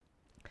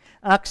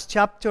Acts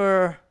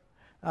chapter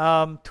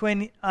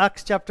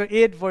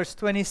 8, verse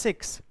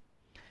 26.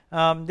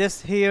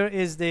 This here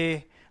is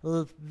the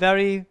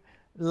very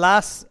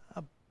last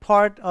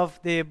part of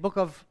the book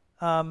of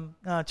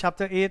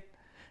chapter 8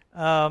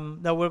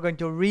 that we're going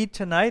to read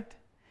tonight.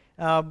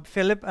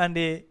 Philip and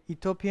the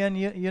Ethiopian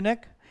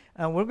eunuch.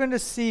 And we're going to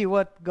see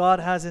what God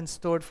has in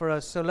store for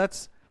us. So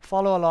let's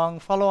follow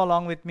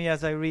along with me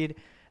as I read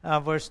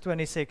verse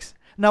 26.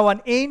 Now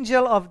an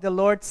angel of the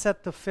Lord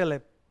said to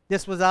Philip,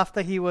 this was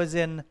after he was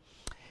in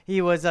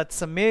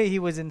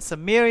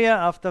Samaria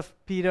after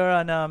Peter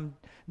and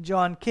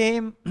John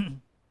came,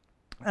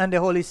 and the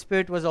Holy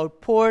Spirit was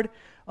outpoured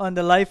on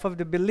the life of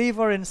the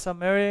believer in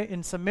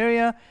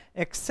Samaria,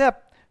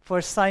 except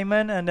for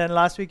Simon. And then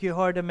last week you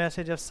heard the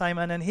message of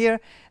Simon. And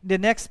here, the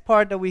next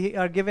part that we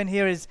are given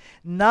here is,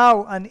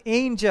 now an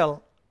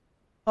angel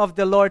of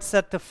the Lord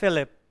said to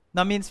Philip.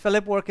 That means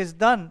Philip's work is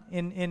done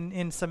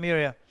in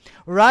Samaria.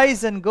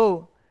 Rise and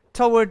go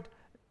toward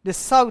the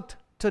south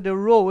to the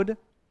road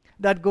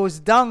that goes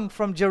down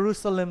from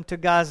Jerusalem to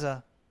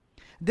Gaza.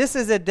 This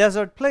is a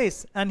desert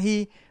place. And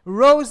he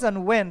rose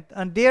and went,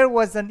 and there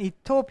was an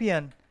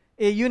Ethiopian,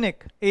 a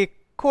eunuch, a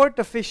court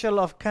official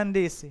of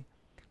Candace,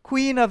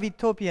 queen of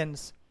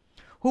Ethiopians,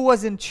 who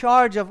was in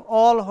charge of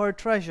all her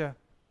treasure.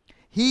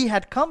 He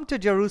had come to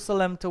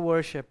Jerusalem to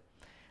worship,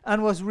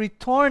 and was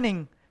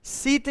returning,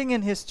 sitting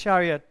in his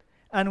chariot,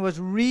 and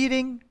was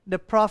reading the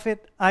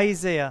prophet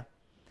Isaiah.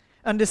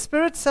 And the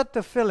Spirit said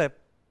to Philip,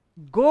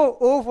 go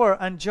over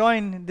and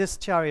join this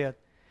chariot.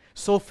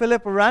 So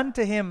Philip ran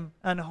to him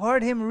and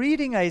heard him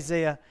reading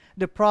Isaiah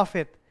the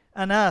prophet,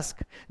 and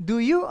asked, do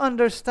you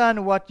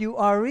understand what you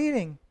are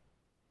reading?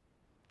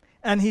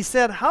 And he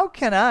said, how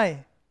can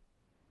I,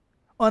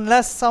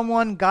 unless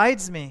someone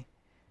guides me?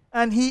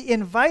 And he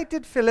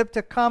invited Philip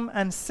to come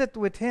and sit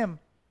with him.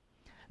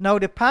 Now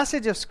the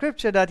passage of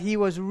scripture that he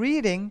was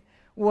reading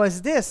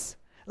was this: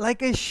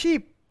 like a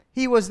sheep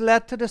he was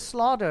led to the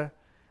slaughter,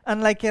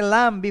 and like a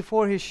lamb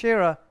before his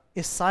shearer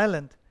is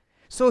silent,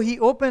 so he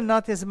opened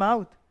not his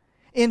mouth.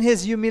 In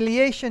his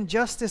humiliation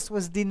justice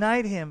was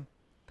denied him.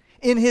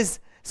 In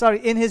his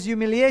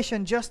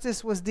humiliation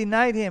justice was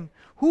denied him.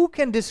 Who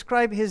can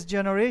describe his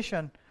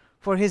generation?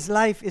 For his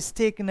life is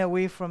taken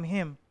away from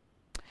him.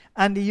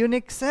 And the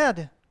eunuch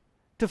said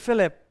to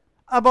Philip,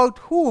 about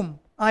whom,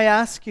 I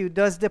ask you,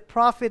 does the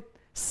prophet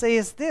say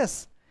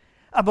this?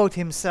 About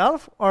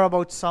himself or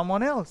about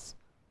someone else?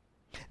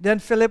 Then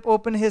Philip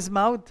opened his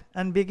mouth,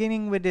 and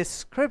beginning with this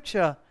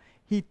scripture,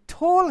 he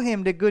told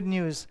him the good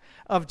news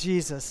of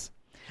Jesus.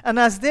 And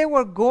as they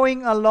were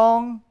going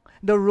along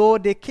the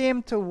road, they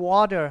came to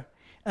water.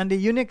 And the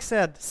eunuch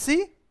said,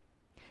 see,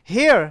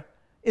 here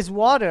is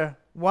water.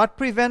 What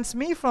prevents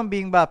me from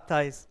being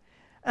baptized?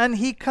 And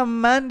he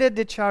commanded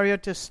the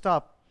chariot to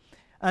stop.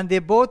 And they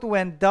both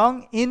went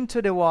down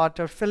into the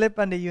water, Philip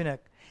and the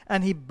eunuch,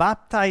 and he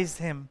baptized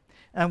him.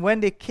 And when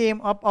they came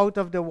up out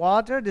of the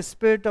water, the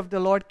Spirit of the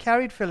Lord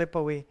carried Philip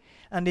away.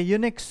 And the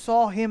eunuch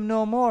saw him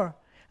no more,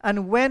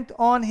 and went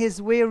on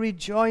his way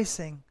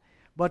rejoicing.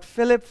 But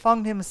Philip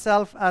found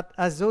himself at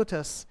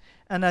Azotus,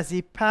 and as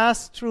he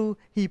passed through,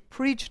 he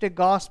preached the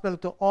gospel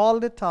to all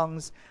the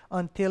tongues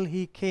until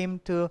he came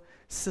to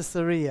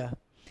Caesarea.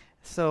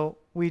 So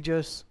we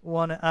just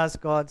want to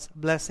ask God's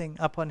blessing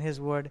upon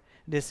his word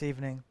this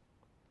evening.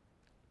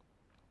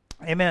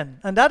 Amen.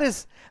 And that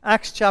is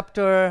Acts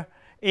chapter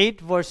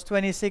 8, verse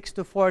 26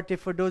 to 40,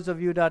 for those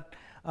of you that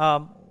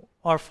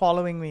are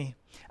following me.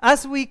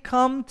 As we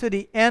come to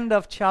the end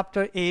of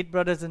chapter 8,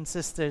 brothers and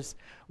sisters,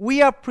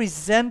 we are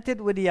presented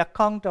with the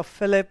account of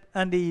Philip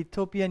and the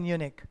Ethiopian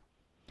eunuch.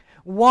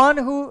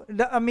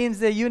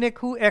 The eunuch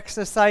who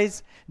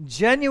exercised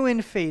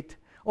genuine faith,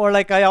 or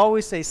like I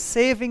always say,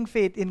 saving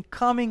faith in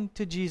coming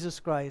to Jesus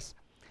Christ.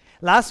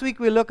 Last week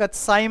we looked at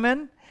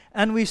Simon,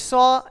 and we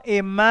saw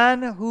a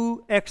man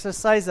who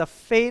exercised a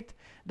faith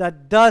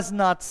that does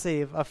not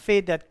save, a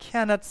faith that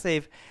cannot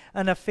save,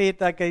 and a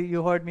faith, like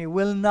you heard me,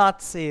 will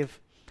not save.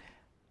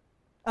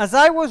 As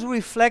I was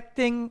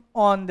reflecting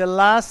on the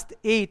last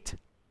eight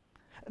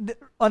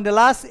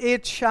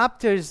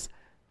chapters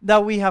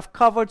that we have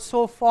covered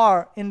so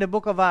far in the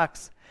book of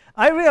Acts,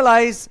 I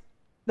realized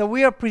that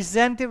we are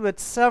presented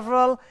with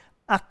several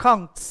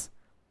accounts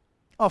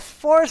of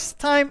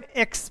first-time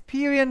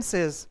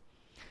experiences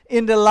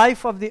in the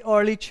life of the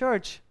early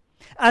church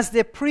as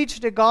they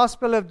preached the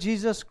gospel of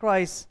Jesus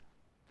Christ,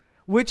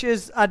 which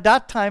is at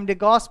that time the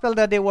gospel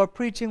that they were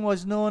preaching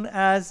was known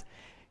as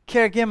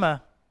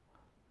Kerygma,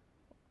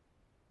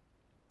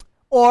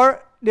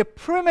 or the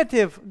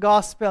primitive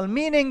gospel,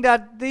 meaning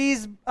that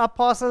these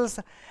apostles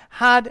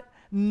had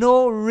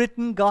no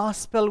written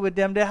gospel with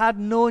them. They had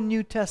no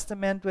New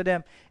Testament with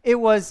them. They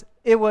were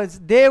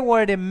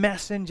the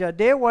messenger.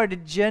 They were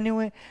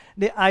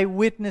the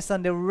eyewitness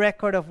and the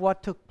record of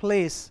what took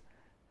place.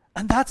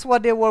 And that's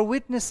what they were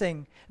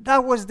witnessing.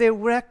 That was their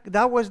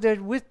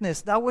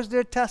witness. That was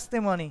their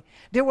testimony.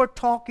 They were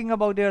talking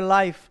about their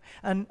life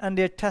and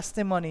their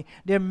testimony,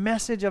 their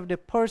message of the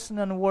person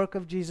and work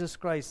of Jesus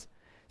Christ.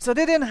 So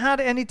they didn't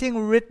have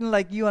anything written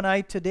like you and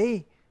I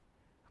today.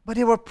 but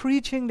they were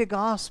preaching the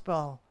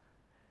gospel.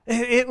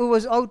 It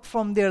was out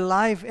from their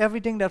life,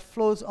 everything that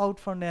flows out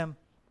from them.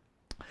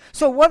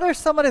 So what are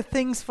some of the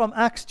things from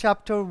Acts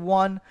chapter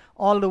 1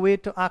 all the way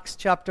to Acts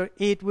chapter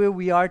 8 where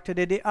we are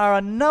today? There are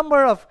a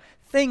number of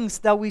things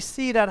that we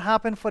see that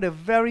happen for the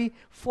very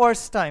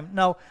first time.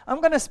 Now,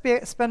 I'm going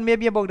to spend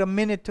maybe about a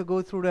minute to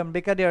go through them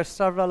because there are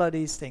several of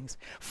these things.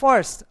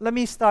 First, let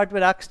me start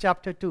with Acts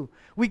chapter 2.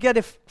 We get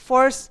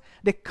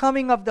the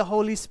coming of the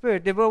Holy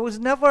Spirit. There was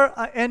never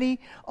any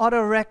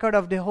other record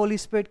of the Holy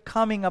Spirit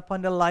coming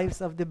upon the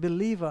lives of the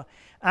believer.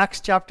 Acts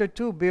chapter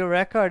 2 bear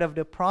record of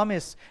the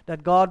promise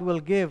that God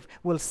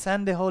will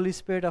send the Holy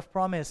Spirit of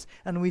promise.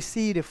 And we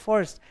see the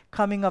first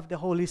coming of the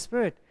Holy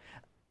Spirit.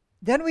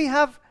 Then we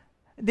have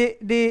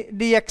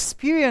the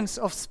experience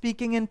of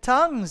speaking in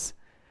tongues.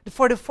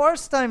 For the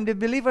first time, the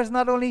believers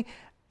not only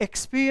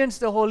experience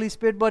the Holy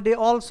Spirit, but they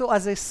also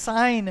as a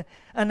sign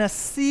and a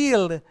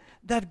seal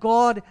that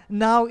God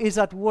now is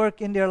at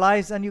work in their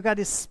lives. And you got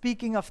the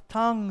speaking of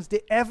tongues,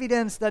 the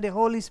evidence that the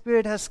Holy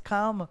Spirit has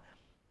come.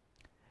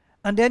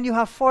 And then you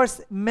have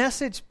first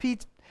message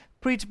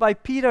preached by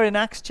Peter in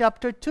Acts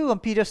chapter 2.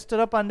 And Peter stood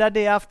up on that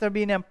day after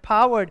being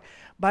empowered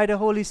by the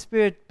Holy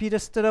Spirit. Peter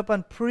stood up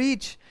and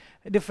preached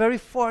the very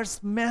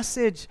first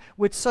message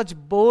with such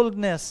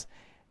boldness.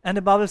 And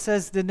the Bible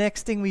says the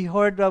next thing we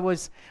heard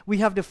was we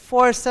have the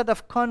first set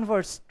of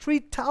converts,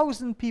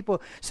 3,000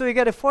 people. So you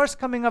get the first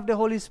coming of the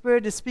Holy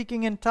Spirit, the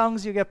speaking in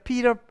tongues. You get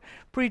Peter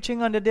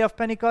preaching on the day of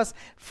Pentecost,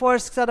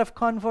 first set of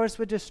converts,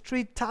 which is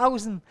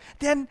 3,000.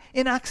 Then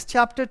in Acts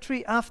chapter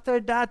 3, after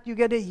that, you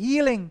get a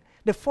healing,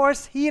 the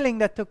first healing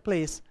that took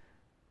place.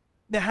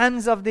 The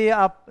hands of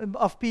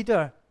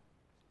Peter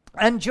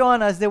and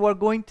John, as they were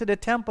going to the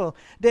temple,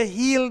 they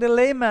healed the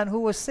layman who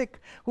was sick,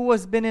 who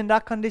was been in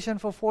that condition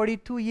for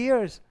 42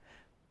 years.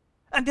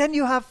 And then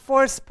you have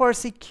first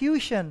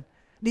persecution.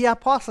 The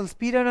apostles,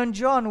 Peter and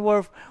John,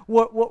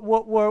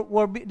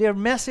 their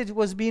message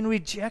was being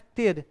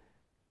rejected.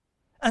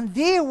 And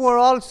they were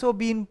also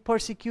being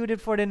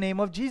persecuted for the name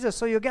of Jesus.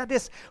 So you get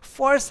this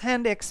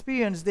first-hand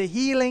experience, the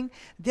healing,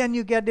 then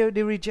you get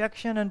the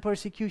rejection and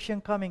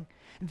persecution coming.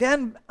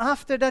 Then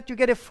after that, you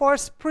get a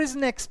first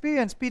prison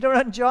experience. Peter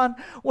and John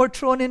were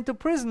thrown into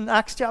prison,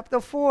 Acts chapter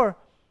 4.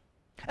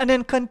 And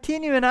then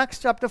continue in Acts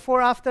chapter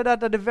 4. After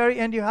that, at the very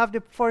end, you have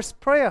the first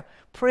prayer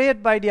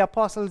prayed by the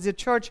apostles. The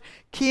church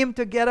came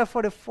together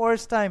for the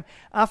first time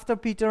after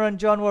Peter and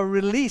John were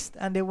released.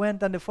 And they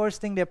went, and the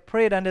first thing they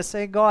prayed, and they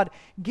say, God,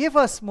 give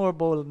us more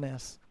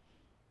boldness.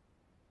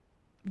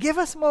 Give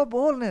us more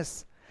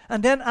boldness.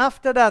 And then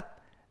after that,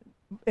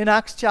 in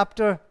Acts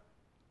chapter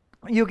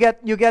You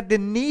get the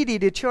needy.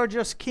 The church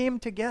just came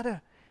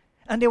together,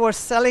 and they were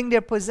selling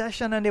their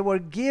possession, and they were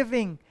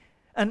giving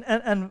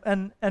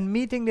and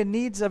meeting the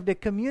needs of the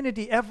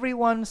community.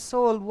 Everyone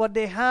sold what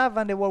they have,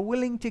 and they were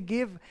willing to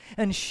give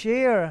and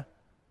share.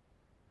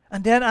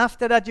 And then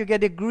after that, you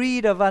get the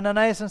greed of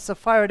Ananias and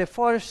Sapphira, the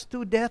first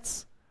two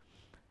deaths.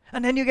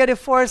 And then you get the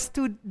first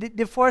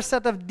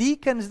set of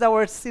deacons that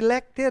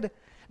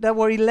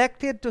were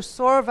elected to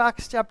serve,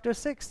 Acts chapter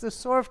 6, to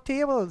serve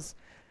tables,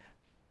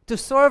 to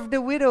serve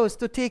the widows,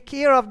 to take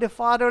care of the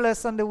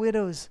fatherless and the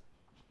widows.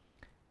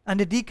 And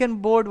the deacon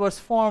board was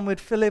formed with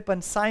Philip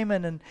and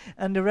Simon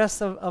and the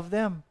rest of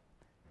them.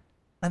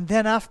 And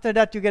then after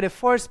that, you get a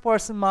first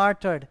person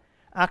martyred,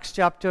 Acts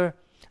chapter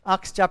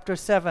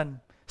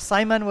 7.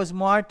 Simon was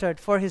martyred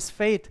for his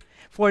faith,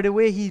 for the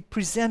way he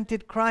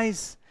presented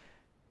Christ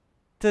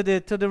to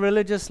the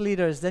religious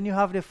leaders. Then you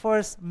have the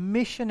first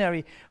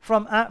missionary.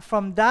 From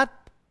that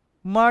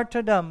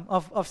martyrdom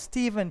of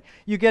Stephen,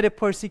 you get a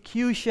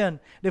persecution,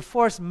 the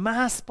first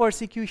mass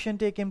persecution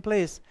taking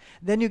place.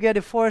 Then you get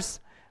the first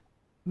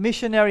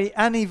missionary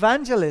and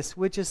evangelist,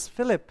 which is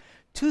Philip,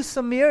 to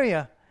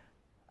Samaria.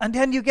 And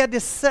then you get the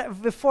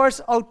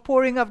first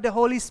outpouring of the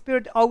Holy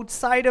Spirit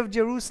outside of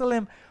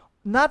Jerusalem,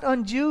 not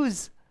on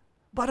Jews,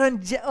 but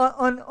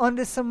on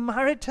the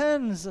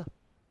Samaritans,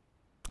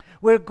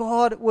 where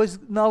God was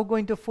now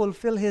going to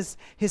fulfill his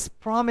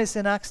promise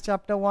in Acts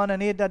chapter 1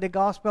 and 8 that the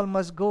gospel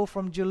must go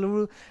from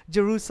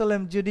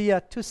Jerusalem,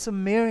 Judea to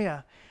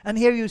Samaria. And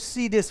here you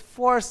see this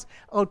first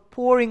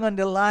outpouring on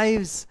the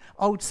lives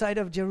outside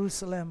of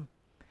Jerusalem.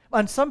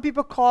 And some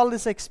people call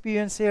this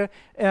experience here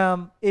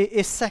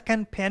a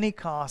second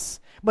Pentecost.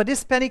 But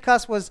this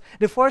Pentecost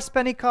the first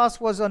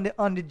Pentecost was on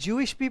the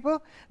Jewish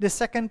people. The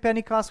second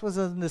Pentecost was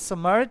on the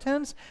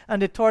Samaritans.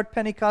 And the third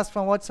Pentecost,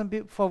 from what some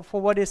people,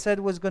 for what they said,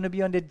 was going to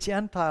be on the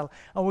Gentile.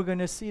 And we're going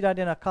to see that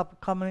in a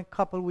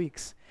couple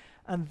weeks.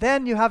 And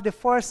then you have the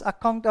first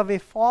account of a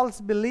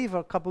false believer.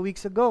 A couple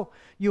weeks ago,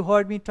 you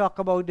heard me talk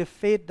about the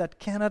faith that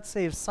cannot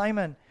save,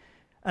 Simon.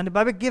 And the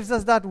Bible gives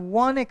us that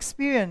one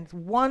experience,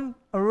 one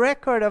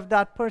record of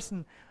that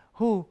person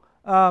who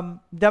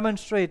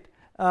demonstrate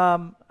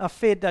a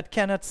faith that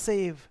cannot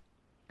save.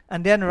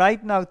 And then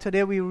right now,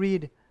 today we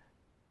read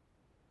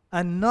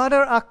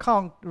another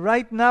account.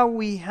 Right now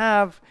we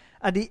have,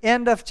 at the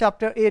end of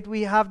chapter 8,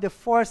 we have the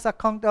first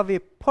account of a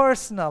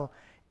personal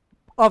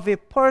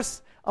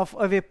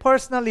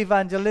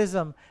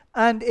evangelism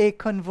and a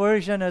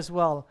conversion as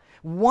well.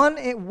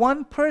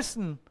 One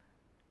person.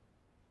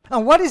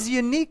 And what is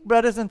unique,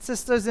 brothers and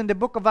sisters, in the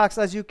book of Acts,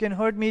 as you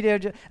heard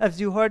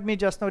me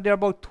just now, there are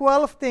about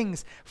 12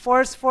 things.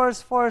 First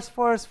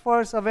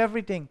of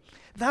everything.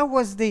 That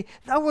was the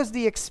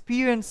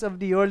experience of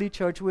the early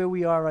church where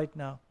we are right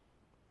now.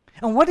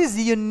 And what is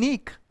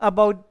unique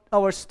about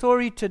our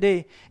story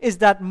today is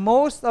that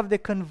most of the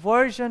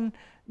conversion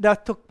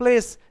that took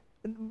place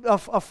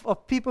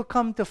of people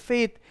come to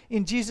faith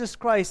in Jesus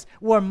Christ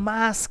were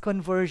mass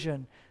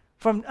conversion.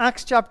 From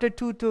Acts chapter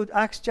 2 to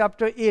Acts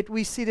chapter 8,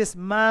 we see this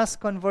mass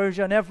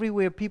conversion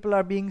everywhere. People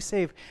are being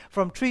saved.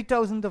 From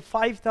 3,000 to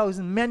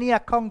 5,000, many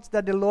accounts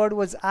that the Lord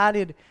was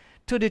added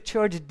to the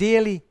church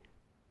daily.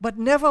 But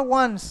never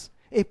once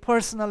a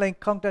personal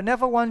encounter,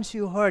 never once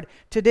you heard.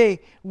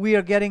 Today, we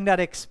are getting that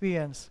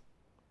experience.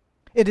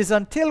 It is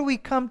until we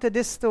come to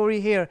this story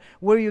here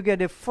where you get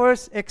the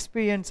first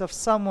experience of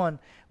someone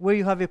where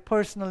you have a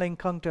personal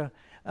encounter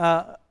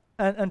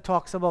and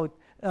talks about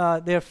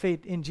their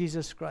faith in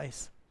Jesus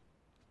Christ.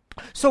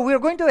 So we're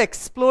going to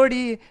explore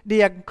the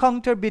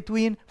encounter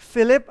between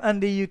Philip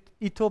and the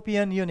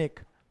Ethiopian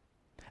eunuch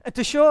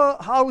to show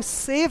how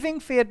saving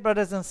faith,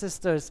 brothers and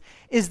sisters,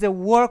 is the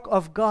work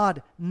of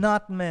God,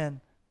 not man.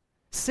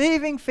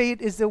 Saving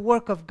faith is the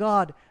work of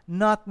God,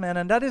 not man.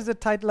 And that is the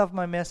title of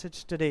my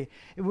message today.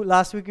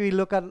 Last week we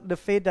looked at the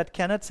faith that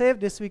cannot save.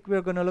 This week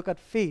we're going to look at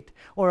faith,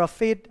 or a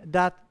faith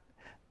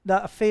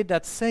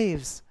that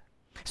saves.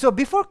 So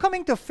before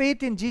coming to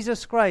faith in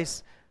Jesus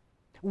Christ,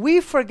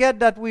 we forget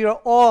that we are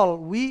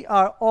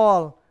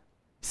all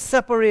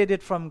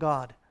separated from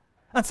God.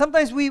 And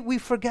sometimes we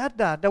forget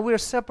that we are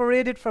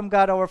separated from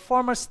God. Our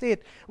former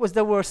state was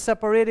that we're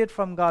separated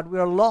from God. We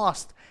are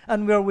lost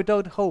and we are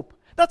without hope.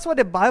 That's what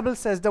the Bible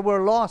says, that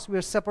we're lost,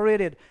 we're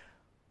separated.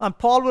 And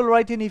Paul will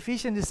write in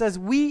Ephesians, he says,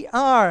 we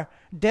are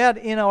dead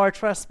in our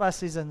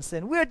trespasses and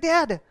sin. We're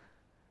dead.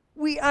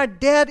 We are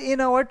dead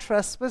in our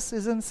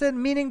trespasses and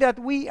sin, meaning that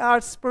we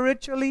are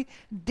spiritually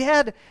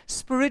dead,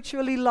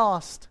 spiritually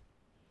lost.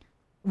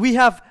 We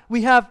had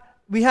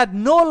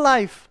no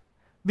life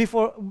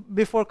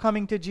before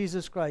coming to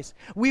Jesus Christ.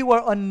 We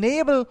were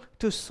unable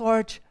to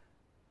search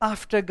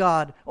after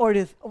God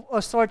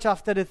or search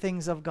after the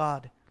things of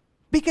God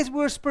because we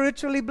were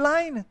spiritually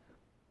blind.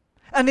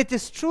 And it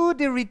is through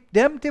the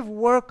redemptive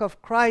work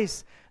of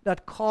Christ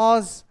that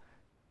caused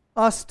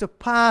us to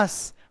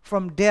pass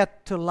from death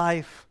to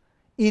life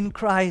in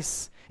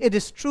Christ. It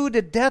is through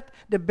the death,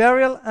 the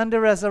burial, and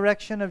the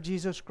resurrection of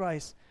Jesus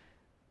Christ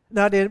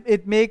that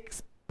it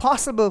makes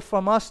possible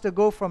for us to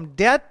go from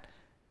death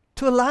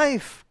to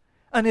life.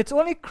 And it's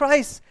only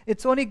Christ,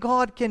 it's only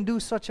God can do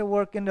such a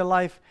work in the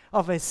life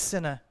of a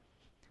sinner.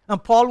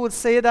 And Paul would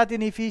say that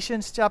in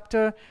Ephesians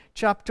chapter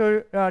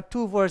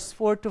 2, verse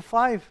 4 to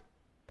 5.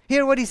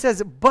 Hear what he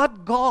says,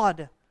 but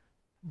God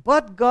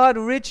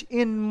rich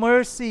in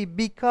mercy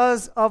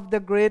because of the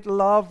great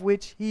love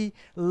which he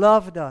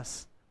loved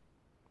us.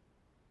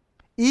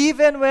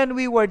 Even when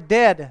we were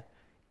dead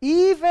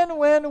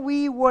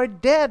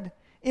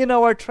in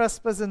our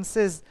trespasses and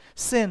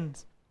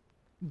sins,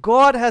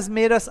 God has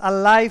made us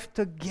alive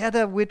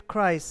together with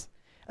Christ.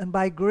 And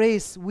by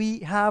grace we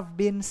have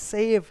been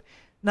saved.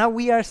 Now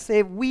we are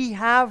saved. We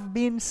have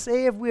been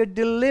saved. We are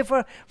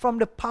delivered from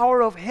the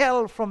power of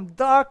hell, from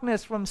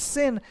darkness, from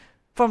sin,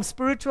 from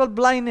spiritual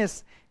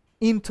blindness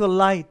into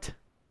light.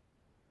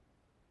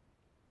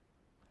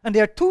 And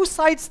there are two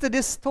sides to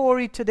this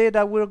story today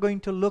that we're going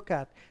to look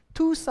at.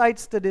 Two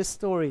sides to this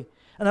story.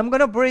 And I'm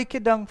going to break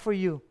it down for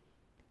you.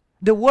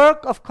 The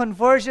work of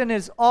conversion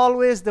is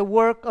always the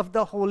work of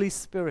the Holy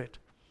Spirit.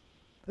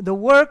 The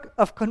work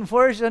of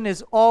conversion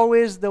is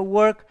always the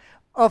work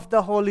of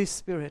the Holy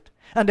Spirit.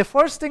 And the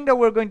first thing that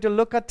we're going to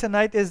look at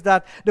tonight is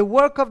that the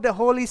work of the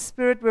Holy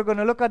Spirit, we're going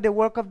to look at the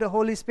work of the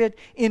Holy Spirit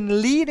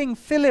in leading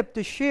Philip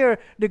to share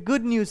the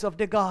good news of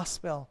the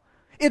gospel.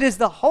 It is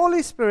the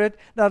Holy Spirit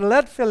that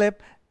led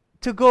Philip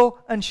to go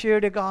and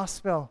share the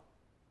gospel.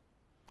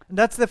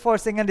 That's the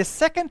first thing. And the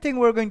second thing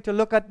we're going to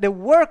look at, the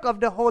work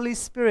of the Holy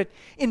Spirit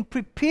in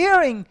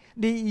preparing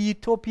the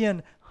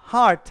Ethiopian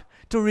heart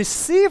to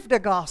receive the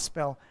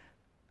gospel.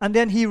 And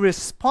then he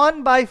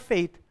respond by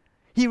faith.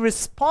 He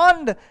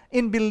respond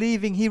in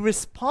believing. He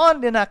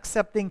respond in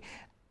accepting.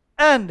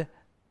 And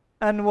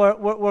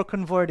were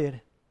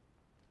converted.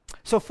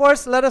 So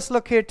first, let us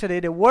look here today,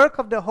 the work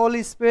of the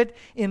Holy Spirit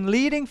in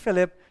leading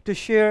Philip to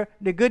share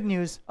the good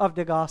news of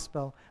the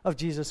gospel of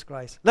Jesus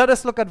Christ. Let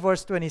us look at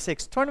verse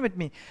 26. Turn with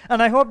me.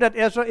 And I hope that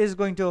Ezra is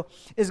going to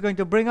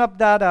bring up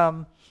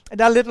that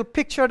little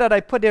picture that I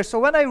put there. So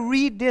when I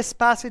read this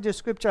passage of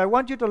scripture, I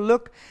want you to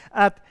look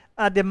at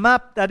the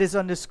map that is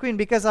on the screen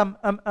because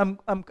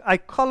I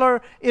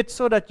color it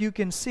so that you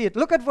can see it.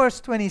 Look at verse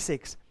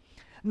 26.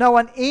 Now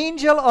an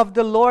angel of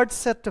the Lord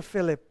said to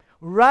Philip,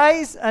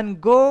 "Rise and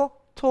go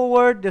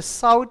toward the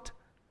south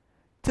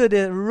to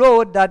the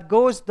road that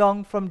goes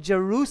down from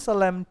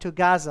Jerusalem to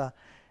Gaza.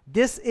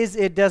 This is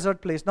a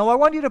desert place." Now I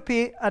want you to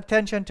pay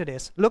attention to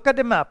this. Look at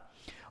the map.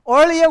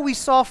 Earlier we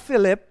saw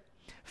Philip.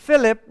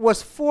 Philip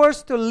was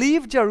forced to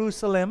leave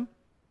Jerusalem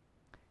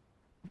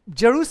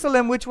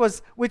Jerusalem, which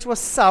was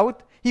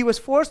south. He was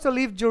forced to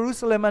leave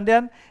Jerusalem, and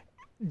then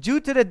due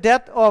to the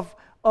death of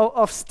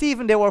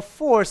Stephen, they were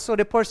forced. So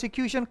the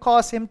persecution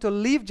caused him to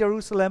leave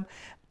Jerusalem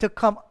to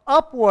come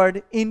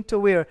upward into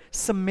where?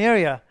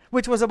 Samaria,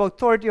 which was about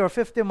 30 or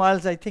 50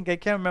 miles, I think. I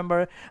can't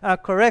remember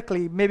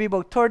correctly. Maybe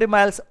about 30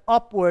 miles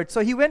upward.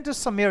 So he went to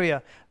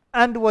Samaria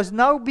and was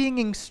now being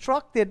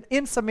instructed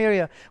in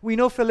Samaria. We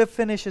know Philip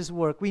finished his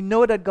work. We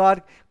know that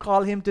God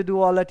called him to do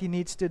all that he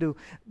needs to do.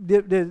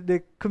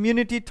 The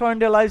community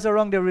turned their lives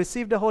around. They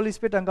received the Holy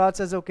Spirit, and God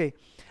says, okay,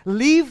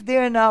 leave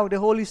there now. The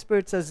Holy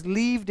Spirit says,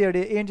 leave there.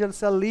 The angel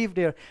said, leave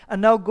there.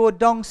 And now go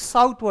down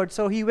southward.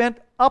 So he went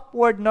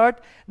upward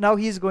north. Now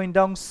he's going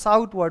down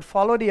southward.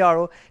 Follow the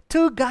arrow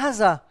to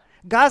Gaza.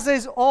 Gaza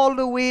is all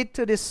the way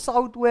to the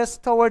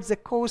southwest towards the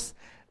coast,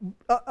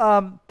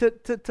 to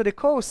the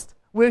coast,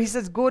 where he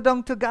says, go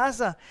down to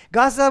Gaza.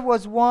 Gaza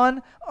was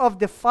one of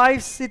the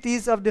 5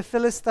 cities of the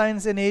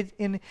Philistines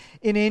in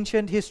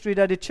ancient history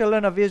that the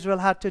children of Israel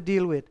had to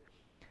deal with.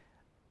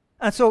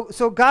 And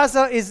so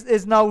Gaza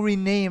is now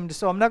renamed.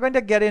 So I'm not going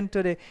to get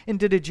into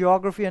the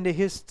geography and the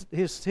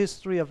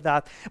history of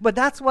that. But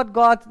that's what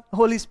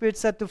Holy Spirit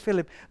said to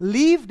Philip.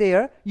 Leave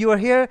there. You are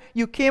here.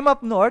 You came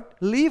up north.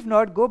 Leave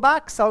north. Go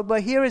back south.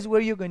 But here is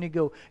where you're going to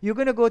go. You're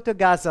going to go to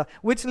Gaza,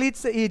 which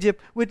leads to Egypt,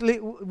 which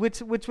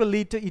will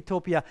lead to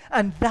Ethiopia.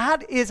 And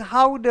that is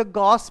how the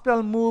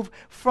gospel moved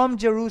from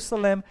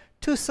Jerusalem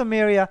to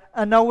Samaria.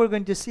 And now we're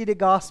going to see the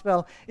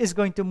gospel is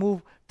going to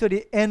move to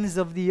the ends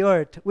of the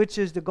earth, which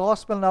is the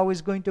gospel now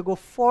is going to go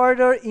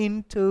further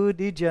into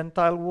the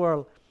Gentile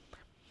world.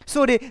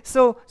 So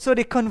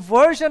the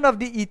conversion of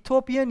the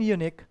Ethiopian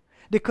eunuch,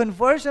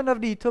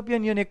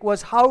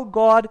 was how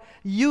God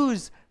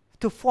used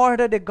to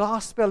further the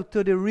gospel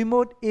to the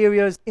remote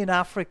areas in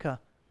Africa.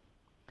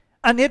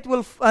 And it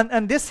will,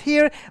 and this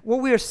here, what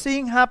we are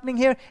seeing happening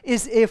here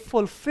is a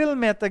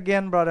fulfillment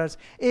again, brothers.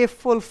 A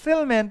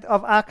fulfillment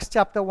of Acts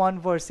chapter 1,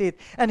 verse 8.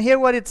 And hear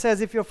what it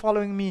says if you're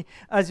following me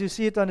as you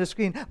see it on the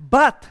screen.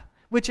 But,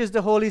 which is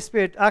the Holy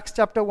Spirit, Acts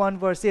chapter 1,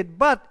 verse 8.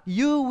 But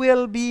you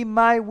will be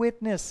my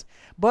witness.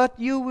 But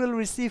you will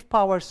receive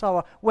power,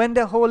 Sawa, when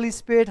the Holy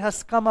Spirit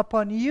has come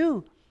upon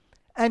you.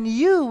 And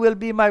you will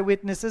be my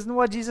witness. Isn't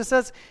what Jesus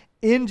says?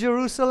 In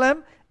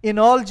Jerusalem, in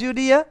all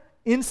Judea,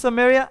 in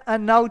Samaria,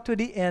 and now to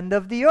the end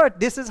of the earth.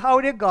 This is how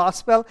the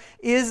gospel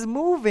is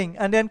moving.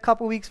 And then a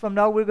couple weeks from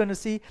now, we're going to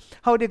see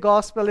how the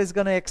gospel is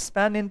going to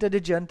expand into the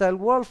Gentile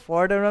world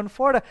further and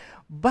further.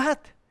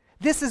 But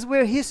this is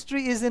where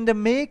history is in the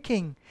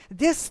making.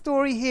 This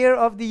story here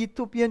of the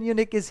Ethiopian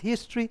eunuch is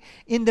history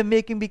in the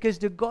making, because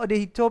the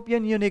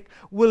Ethiopian eunuch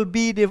will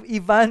be the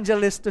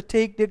evangelist to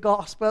take the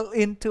gospel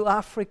into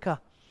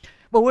Africa.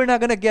 But we're not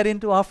going to get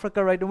into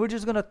Africa right now. We're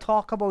just going to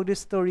talk about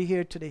this story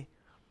here today.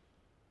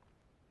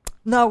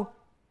 Now,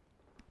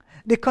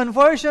 the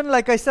conversion,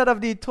 like I said,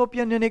 of the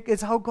Ethiopian eunuch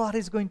is how God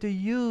is going to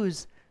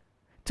use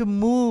to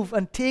move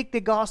and take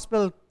the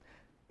gospel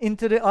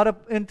into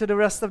the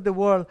rest of the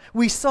world.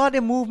 We saw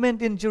the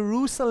movement in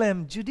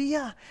Jerusalem,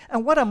 Judea,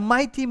 and what a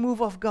mighty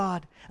move of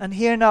God. And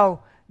here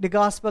now, the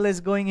gospel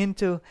is going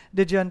into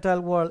the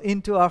Gentile world,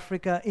 into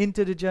Africa,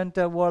 into the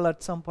Gentile world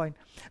at some point.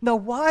 Now,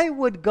 why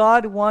would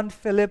God want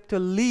Philip to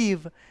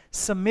leave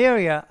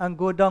Samaria and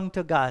go down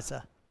to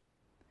Gaza?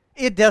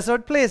 A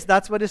desert place.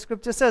 That's what the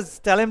scripture says.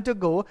 Tell him to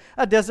go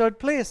a desert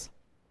place.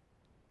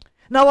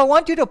 Now I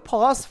want you to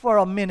pause for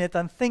a minute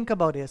and think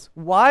about this.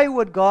 Why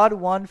would God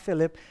want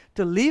Philip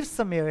to leave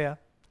Samaria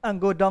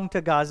and go down to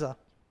Gaza?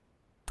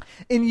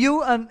 In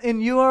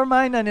your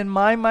mind and in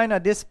my mind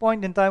at this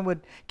point in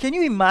time, can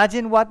you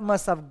imagine what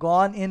must have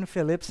gone in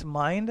Philip's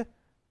mind?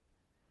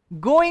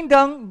 Going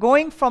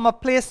from a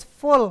place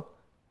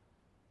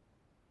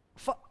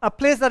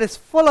that is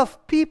full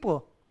of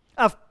people,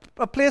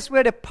 a place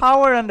where the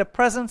power and the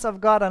presence of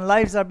God and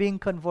lives are being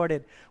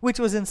converted, which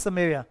was in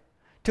Samaria,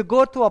 to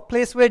go to a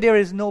place where there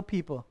is no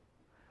people,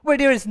 where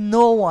there is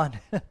no one.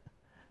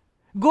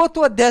 Go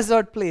to a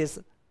desert place,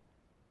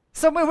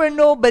 somewhere where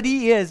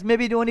nobody is.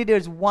 Maybe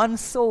there's one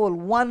soul,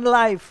 one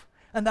life,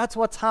 and that's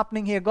what's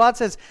happening here. God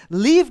says,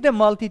 leave the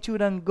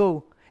multitude and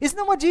go. Isn't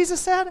that what Jesus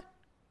said?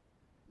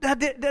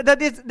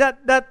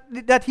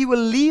 That he will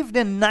leave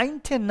the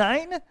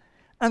 99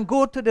 and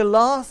go to the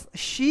lost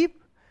sheep.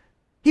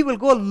 He will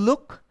go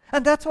look.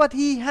 And that's what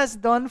he has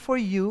done for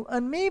you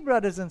and me,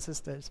 brothers and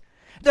sisters.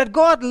 That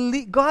God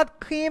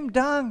came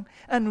down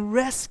and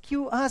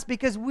rescued us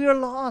because we're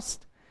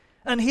lost.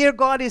 And here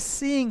God is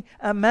seeing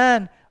a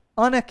man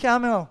on a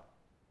camel,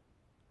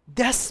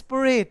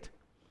 desperate.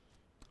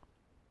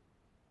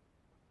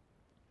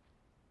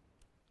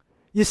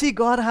 You see,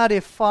 God had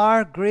a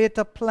far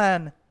greater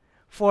plan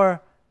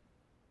for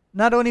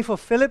not only for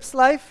Philip's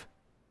life,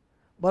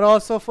 but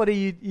also for the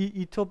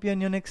Ethiopian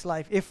eunuch's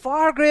life. A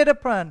far greater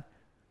plan.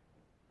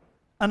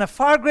 And a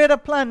far greater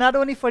plan not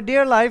only for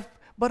their life,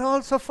 but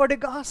also for the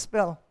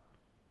gospel.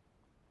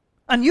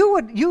 And you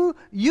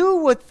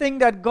would think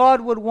that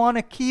God would want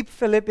to keep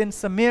Philip in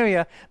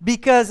Samaria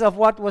because of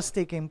what was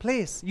taking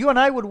place. You and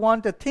I would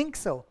want to think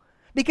so,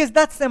 because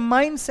that's the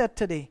mindset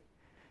today.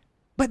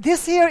 But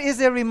this here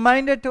is a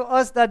reminder to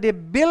us that the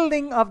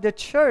building of the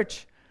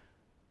church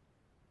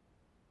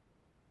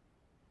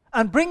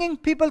and bringing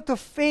people to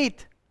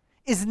faith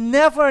is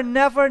never,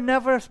 never,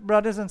 never,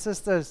 brothers and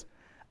sisters,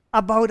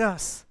 about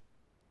us.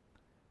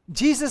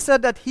 Jesus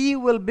said that he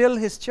will build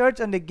his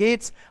church and the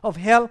gates of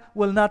hell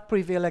will not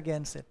prevail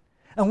against it.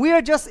 And we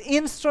are just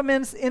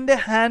instruments in the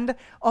hand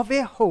of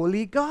a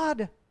holy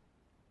God.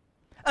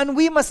 And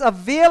we must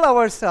avail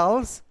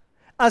ourselves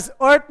as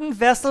earthen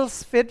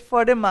vessels fit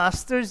for the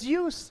master's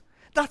use.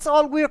 That's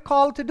all we are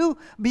called to do.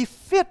 Be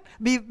fit,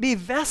 be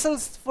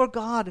vessels for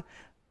God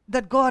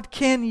that God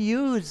can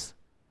use.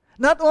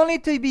 Not only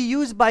to be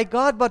used by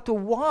God, but to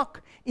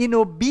walk in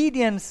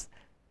obedience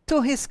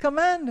to his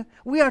command.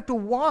 We are to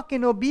walk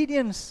in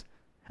obedience.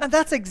 And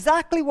that's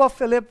exactly what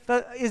Philip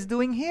is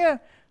doing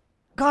here.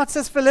 God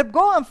says, Philip,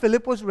 go. And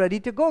Philip was ready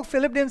to go.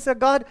 Philip didn't say,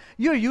 God,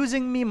 you're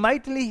using me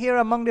mightily here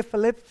among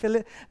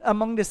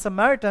the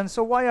Samaritans,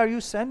 so why are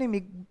you sending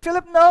me?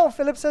 Philip, no.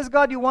 Philip says,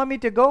 God, you want me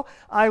to go?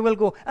 I will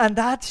go. And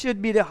that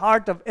should be the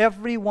heart of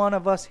every one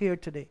of us here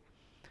today.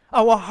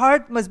 Our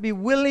heart must be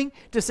willing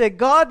to say,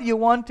 God, you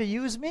want to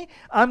use me?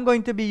 I'm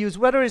going to be used.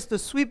 Whether it's to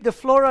sweep the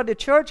floor of the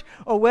church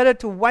or whether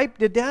to wipe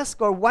the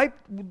desk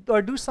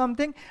or do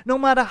something, no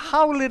matter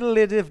how little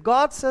it is, if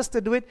God says to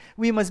do it,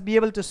 we must be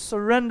able to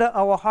surrender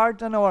our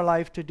heart and our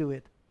life to do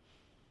it.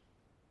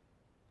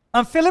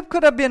 And Philip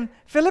could have been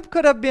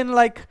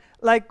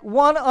like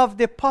one of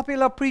the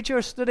popular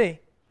preachers today.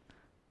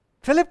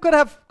 Philip could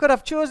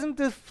have chosen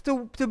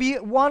to be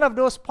one of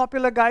those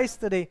popular guys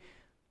today.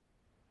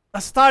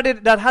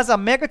 Started that has a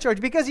mega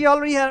church because he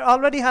already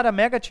had a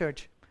mega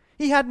church.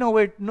 He had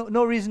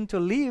no reason to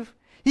leave.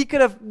 He could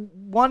have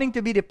wanting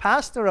to be the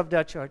pastor of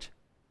that church.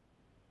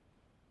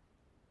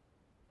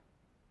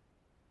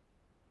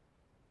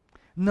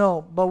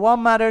 No, but what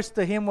matters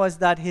to him was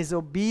that his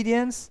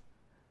obedience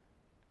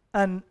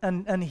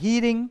and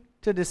heeding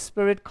to the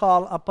Spirit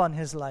call upon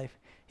his life.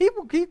 He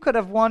could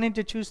have wanted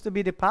to choose to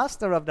be the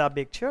pastor of that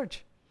big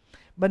church.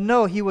 But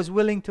no, he was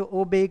willing to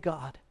obey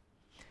God.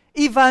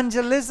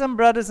 Evangelism,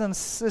 brothers and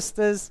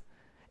sisters,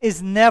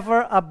 is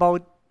never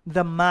about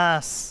the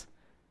mass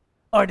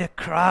or the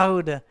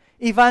crowd.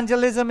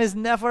 Evangelism is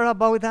never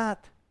about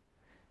that.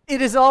 It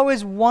is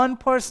always one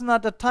person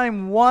at a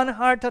time, one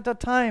heart at a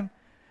time.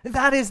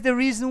 That is the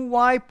reason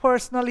why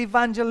personal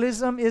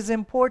evangelism is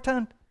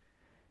important.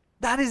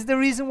 That is the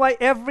reason why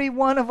every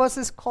one of us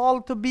is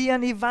called to be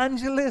an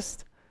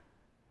evangelist.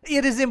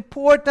 It is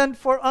important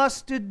for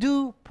us to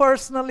do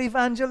personal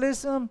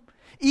evangelism.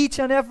 Each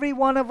and every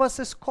one of us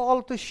is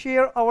called to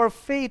share our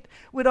faith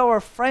with our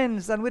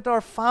friends and with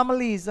our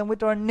families and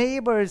with our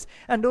neighbors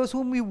and those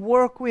whom we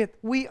work with.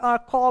 We are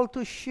called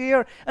to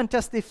share and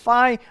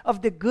testify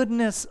of the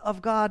goodness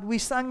of God. We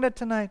sang that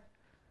tonight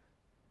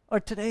or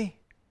today.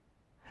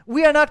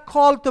 We are not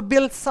called to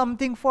build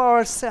something for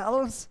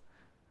ourselves,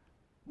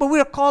 but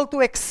we are called to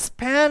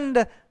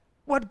expand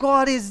what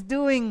God is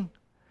doing.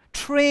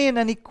 Train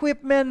and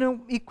equip men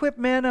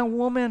and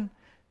women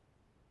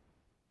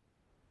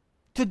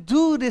to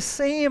do the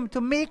same, to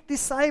make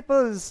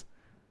disciples.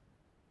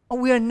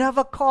 And we are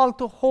never called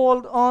to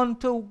hold on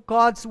to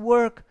God's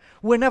work.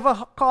 We're never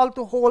called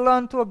to hold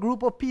on to a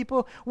group of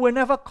people. We're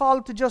never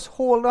called to just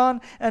hold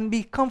on and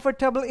be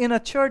comfortable in a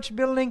church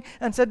building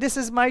and say, this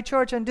is my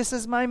church and this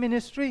is my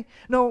ministry.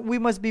 No, we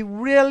must be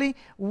really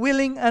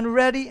willing and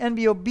ready and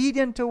be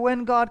obedient to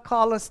when God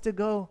calls us to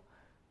go.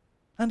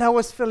 And that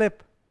was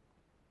Philip.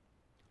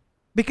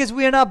 Because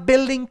we are not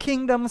building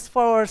kingdoms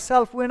for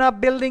ourselves. We're not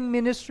building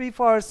ministry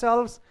for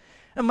ourselves.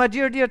 And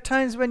majority of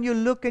times when you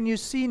look and you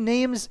see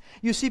names,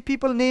 you see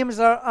people names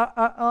are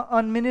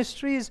on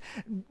ministries,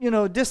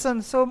 this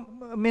and so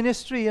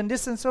ministry and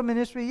this and so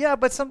ministry. Yeah,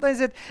 but sometimes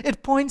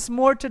it points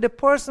more to the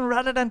person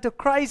rather than to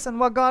Christ and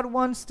what God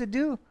wants to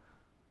do.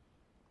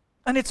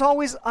 And it's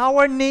always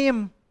our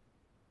name.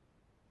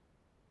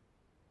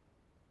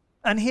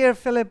 And here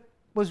Philip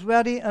was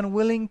ready and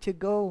willing to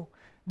go.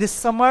 The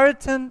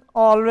Samaritan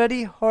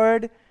already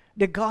heard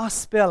the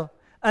gospel,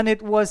 and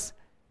it was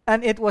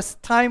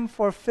time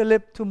for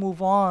Philip to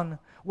move on.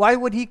 Why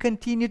would he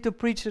continue to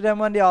preach to them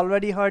when they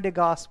already heard the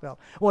gospel?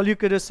 Well, you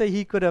could have said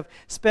he could have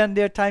spent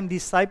their time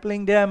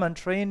discipling them and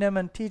train them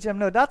and teach them.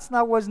 No,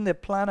 wasn't the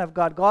plan of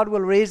God. God will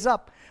raise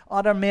up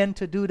other men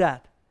to do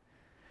that.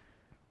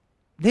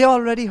 They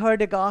already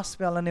heard the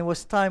gospel, and it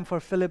was time for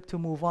Philip to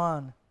move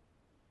on.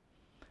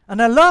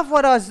 And I love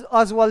what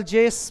Oswald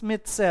J.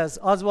 Smith says.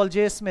 Oswald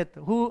J. Smith,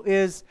 who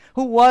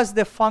was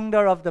the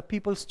founder of the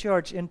People's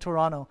Church in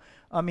Toronto.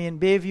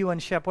 Bayview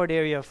and Shepherd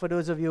area, for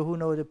those of you who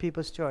know the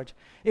People's Church.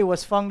 It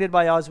was founded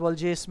by Oswald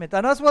J. Smith.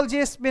 And Oswald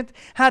J. Smith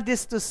had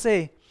this to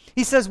say.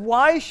 He says,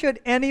 why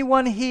should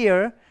anyone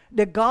hear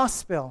the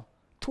gospel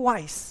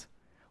twice?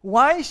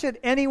 Why should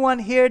anyone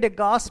hear the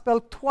gospel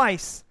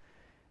twice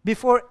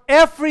before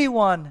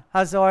everyone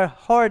has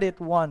heard it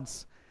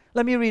once?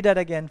 Let me read that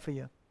again for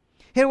you.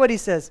 Hear what he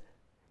says.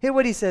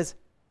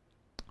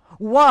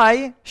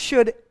 Why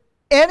should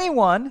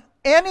anyone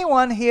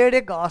hear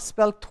the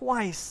gospel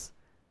twice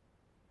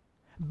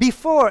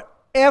before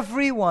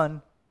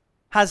everyone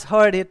has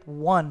heard it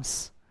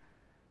once.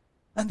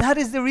 And that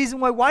is the reason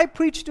why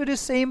preach to the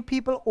same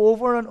people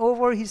over and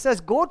over? He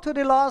says, go to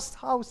the lost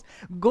house.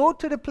 Go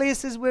to the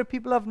places where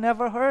people have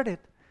never heard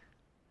it.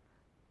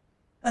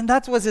 And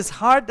that was his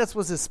heart, that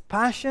was his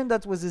passion,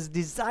 that was his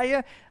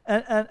desire.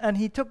 And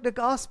he took the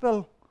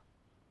gospel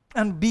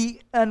and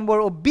were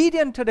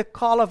obedient to the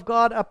call of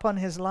God upon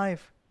his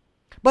life.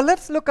 But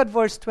let's look at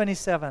verse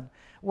 27.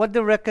 What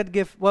the record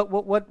give,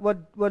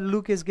 what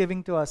Luke is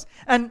giving to us.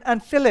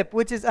 And Philip,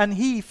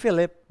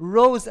 Philip,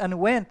 rose and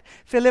went.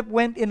 Philip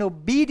went in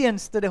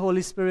obedience to the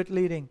Holy Spirit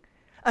leading.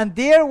 And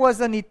there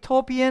was an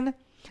Ethiopian,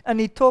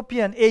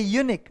 a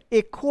eunuch,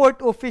 a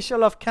court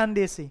official of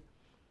Candace,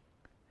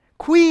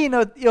 queen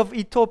of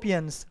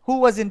Ethiopians, who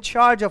was in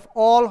charge of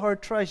all her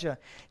treasure.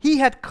 He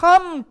had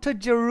come to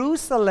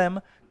Jerusalem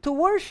to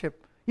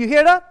worship. You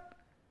hear that?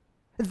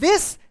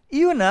 This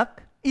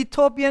eunuch,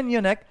 Ethiopian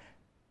eunuch,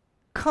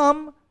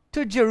 come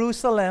to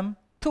Jerusalem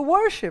to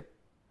worship,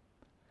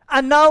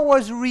 and now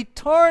was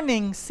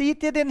returning,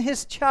 seated in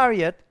his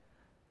chariot,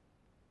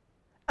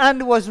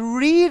 and was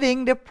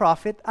reading the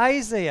prophet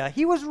Isaiah.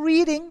 He was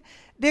reading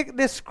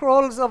the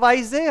scrolls of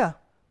Isaiah.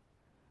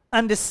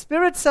 And the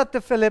Spirit said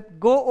to Philip,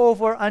 go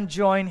over and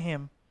join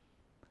him.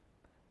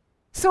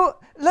 So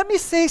let me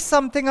say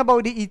something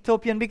about the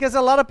Ethiopian, because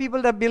a lot of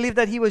people that believe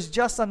that he was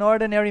just an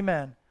ordinary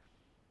man.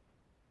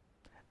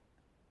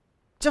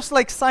 Just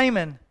like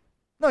Simon.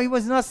 No, he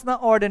was not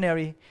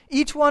ordinary.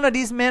 Each one of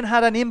these men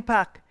had an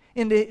impact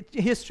in the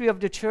history of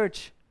the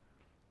church.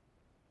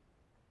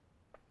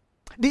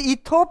 The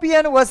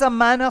Ethiopian was a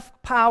man of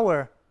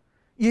power.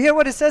 You hear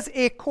what it says?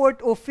 A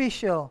court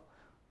official.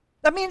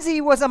 That means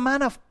he was a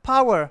man of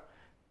power.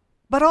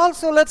 But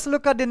also let's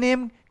look at the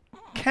name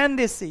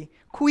Candace,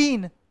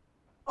 queen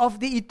of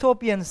the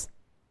Ethiopians.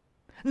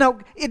 Now,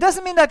 it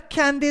doesn't mean that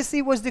Candace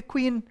was the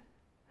queen,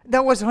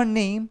 that was her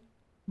name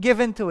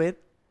given to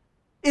it.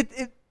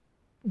 It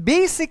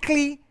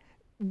basically,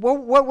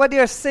 what they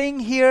are saying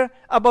here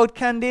about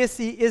Candace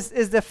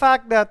is the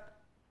fact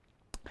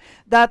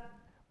that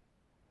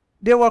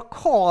they were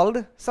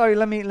called. Sorry,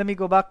 let me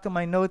go back to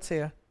my notes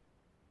here.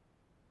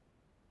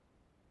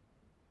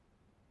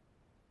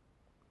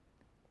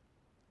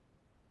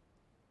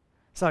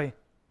 Sorry.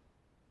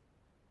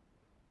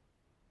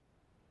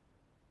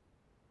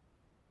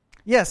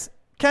 Yes,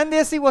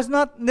 Candace was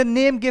not the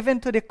name given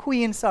to the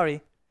queen,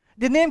 sorry.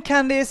 The name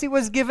Candace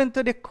was given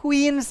to the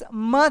queen's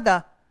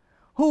mother,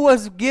 who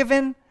was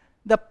given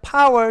the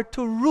power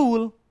to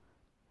rule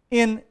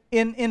in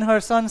her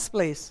son's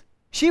place.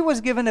 She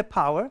was given the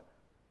power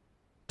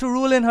to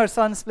rule in her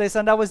son's place,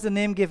 and that was the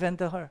name given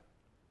to her.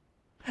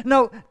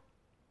 Now,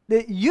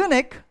 the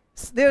eunuch,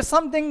 there's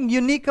something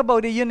unique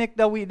about the eunuch,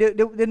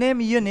 the name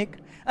eunuch,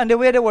 and the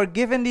way they were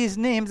given these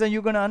names, and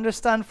you're going to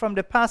understand from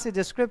the passage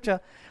of Scripture.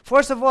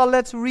 First of all,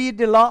 let's read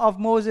the law of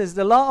Moses.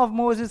 The law of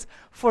Moses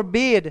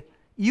forbade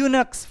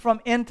eunuchs from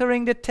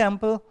entering the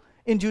temple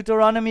in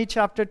Deuteronomy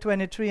chapter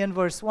 23 and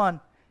verse 1.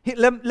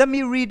 Let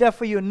me read that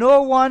for you.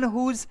 No one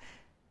who's...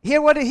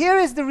 Here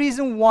is the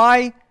reason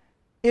why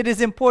it is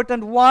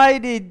important, why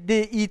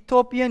the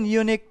Ethiopian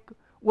eunuch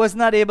was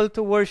not able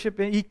to worship.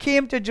 He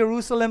came to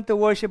Jerusalem to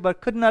worship, but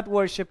could not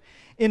worship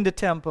in the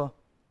temple.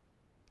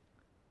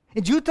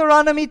 In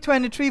Deuteronomy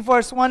 23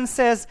 verse 1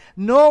 says,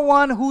 no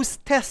one whose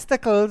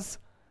testicles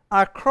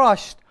are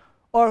crushed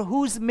or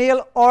whose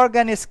male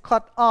organ is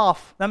cut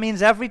off. That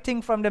means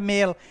everything from the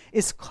male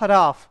is cut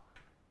off.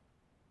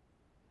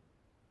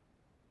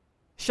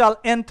 Shall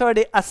enter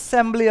the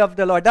assembly of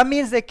the Lord. That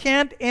means they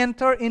can't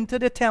enter into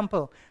the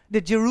temple,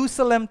 the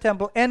Jerusalem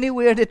temple,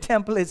 anywhere the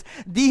temple is.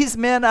 These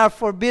men are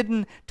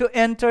forbidden to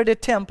enter the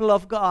temple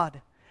of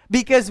God.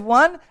 Because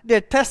one,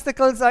 their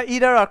testicles are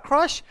either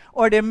crushed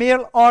or their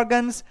male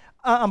organs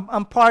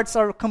and parts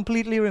are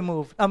completely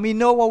removed. And we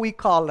know what we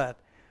call that,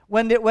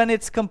 when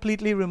it's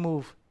completely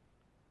removed.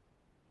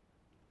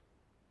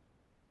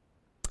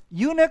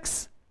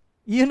 Eunuchs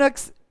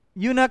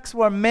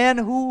were men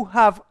who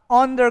have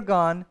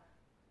undergone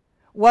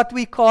what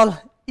we call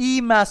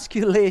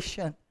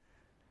emasculation,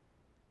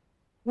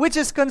 which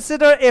is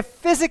considered a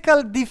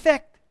physical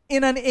defect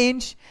in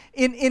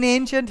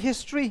ancient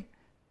history.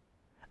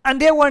 And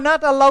they were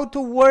not allowed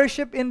to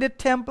worship in the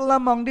temple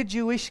among the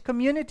Jewish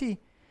community.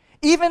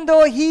 Even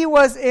though he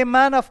was a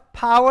man of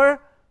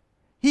power,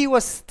 he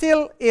was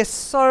still a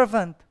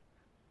servant.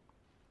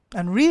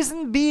 And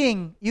reason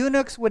being,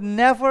 eunuchs would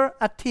never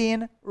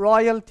attain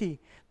royalty.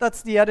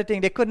 That's the other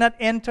thing. They could not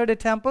enter the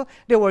temple.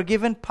 They were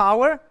given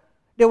power.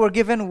 They were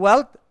given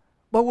wealth.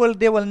 But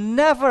they will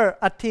never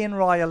attain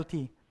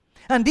royalty.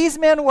 And these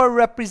men were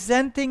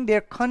representing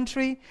their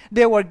country.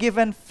 They were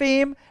given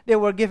fame. They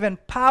were given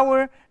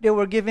power. They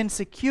were given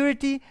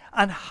security.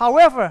 And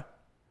however,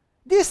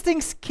 these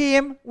things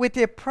came with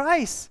a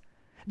price.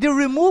 The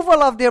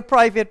removal of their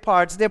private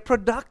parts, their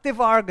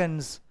productive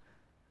organs,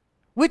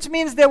 which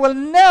means they will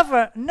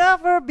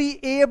never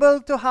be able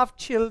to have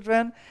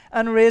children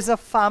and raise a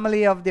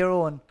family of their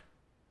own.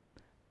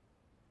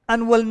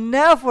 And will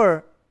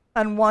never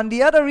and one.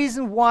 The other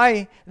reason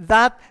why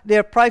that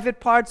their private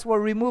parts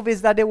were removed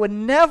is that they would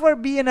never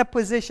be in a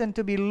position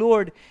to be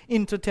lured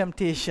into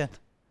temptation.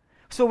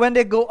 So when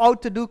they go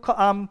out to do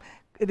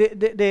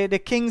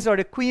the king's or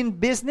the queen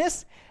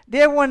business,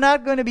 they were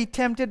not going to be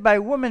tempted by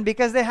women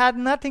because they had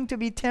nothing to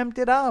be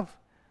tempted of.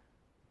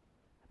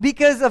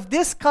 Because of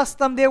this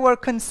custom, they were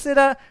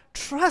considered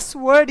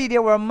trustworthy. They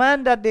were a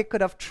man that they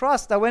could have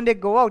trust that when they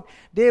go out,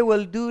 they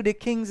will do the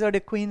king's or the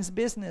queen's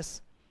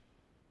business.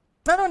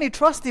 Not only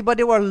trusty, but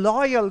they were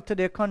loyal to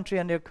their country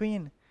and their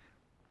queen.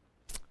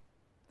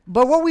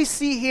 But what we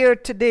see here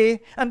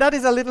today, and that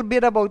is a little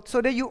bit about,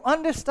 so that you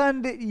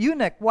understand the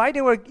eunuch, why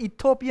they were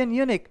Ethiopian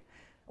eunuch,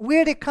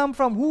 where they come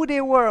from, who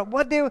they were,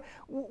 what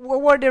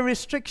were the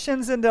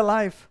restrictions in their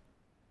life.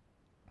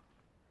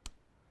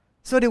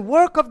 So the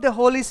work of the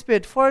Holy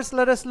Spirit, first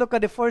let us look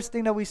at the first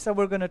thing that we said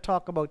we're going to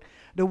talk about.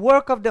 The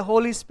work of the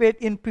Holy Spirit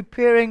in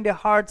preparing the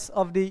hearts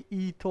of the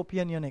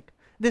Ethiopian eunuch.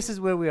 This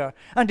is where we are.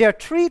 And there are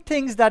three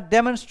things that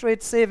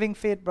demonstrate saving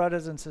faith,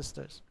 brothers and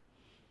sisters.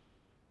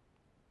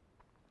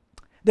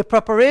 The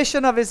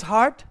preparation of his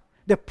heart,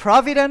 the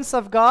providence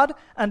of God,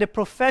 and the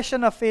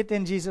profession of faith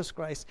in Jesus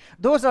Christ.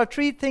 Those are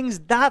three things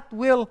that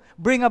will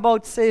bring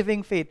about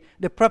saving faith.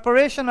 The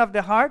preparation of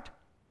the heart,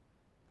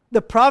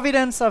 the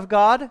providence of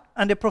God,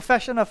 and the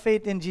profession of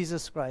faith in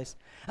Jesus Christ.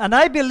 And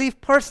I believe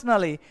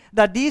personally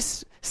that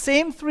these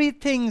same three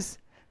things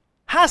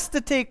has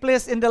to take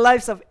place in the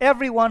lives of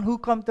everyone who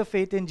come to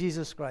faith in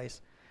Jesus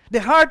Christ.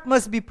 The heart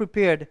must be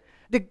prepared.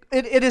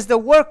 It is the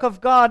work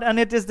of God, and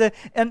it is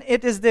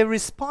the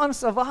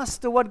response of us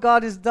to what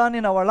God has done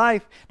in our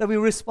life that we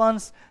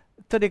respond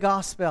to the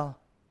gospel.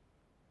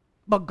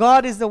 But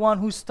God is the one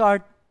who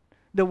starts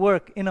the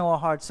work in our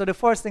hearts. So the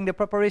first thing, the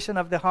preparation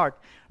of the heart.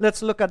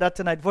 Let's look at that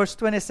tonight. Verse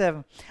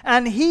 27.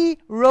 And he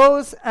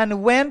rose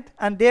and went,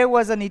 and there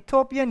was an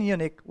Ethiopian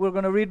eunuch. We're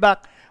going to read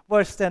back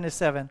verse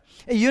 27.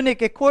 A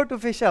eunuch, a court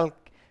official,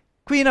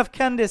 queen of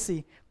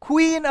Candace,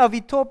 queen of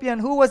Ethiopia,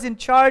 who was in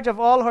charge of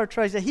all her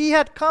treasure. He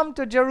had come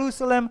to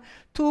Jerusalem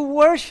to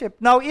worship.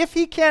 Now, if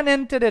he can't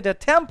enter the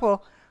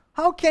temple,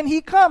 how can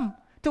he come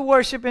to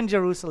worship in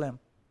Jerusalem?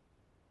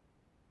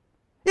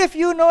 If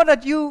you know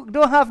that you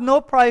don't have no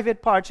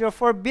private parts, you're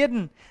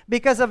forbidden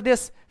because of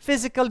this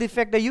physical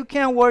defect that you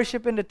can't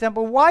worship in the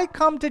temple, why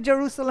come to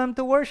Jerusalem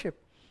to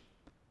worship?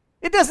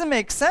 It doesn't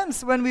make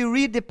sense when we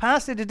read the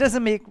passage. It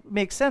doesn't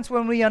make sense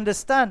when we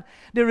understand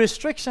the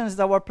restrictions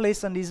that were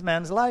placed on this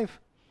man's life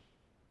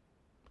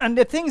and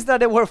the things that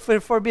they were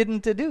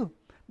forbidden to do.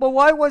 But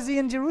why was he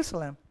in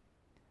Jerusalem?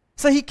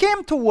 So he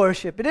came to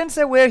worship. It didn't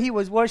say where he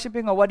was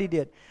worshiping or what he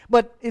did.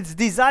 But his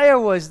desire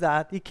was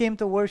that he came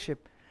to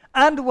worship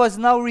and was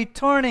now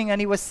returning,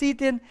 and he was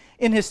seated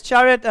in his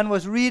chariot and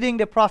was reading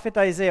the prophet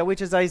Isaiah,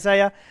 which is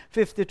Isaiah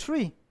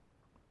 53.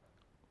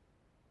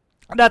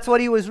 That's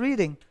what he was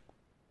reading.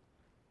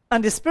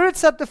 And the Spirit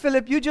said to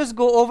Philip, you just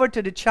go over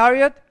to the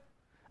chariot.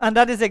 And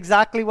that is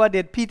exactly what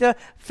did.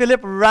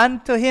 Philip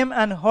ran to him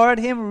and heard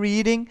him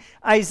reading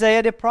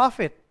Isaiah the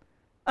prophet.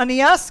 And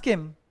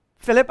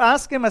Philip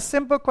asked him a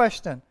simple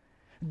question.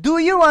 Do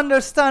you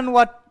understand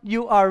what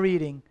you are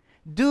reading?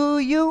 Do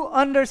you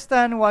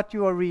understand what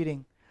you are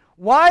reading?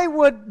 Why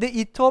would the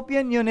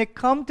Ethiopian eunuch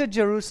come to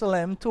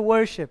Jerusalem to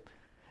worship?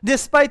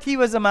 Despite he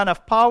was a man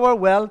of power,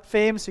 wealth,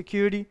 fame,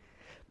 security.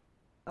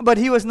 But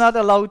he was not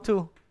allowed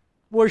to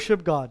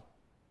worship God.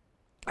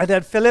 I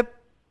said, Philip,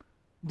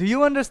 do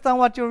you understand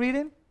what you're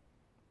reading?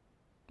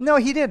 No,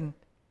 he didn't.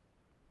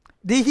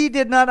 He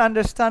did not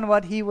understand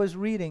what he was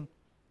reading.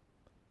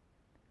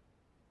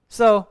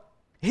 So,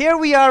 here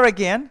we are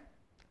again.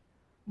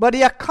 But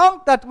the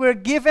account that we're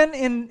given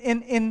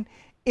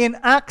in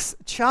Acts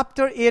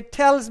chapter 8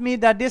 tells me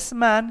that this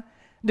man,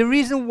 the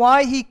reason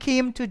why he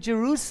came to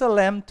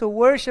Jerusalem to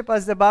worship,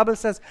 as the Bible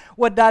says,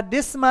 was that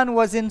this man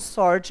was in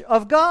search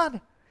of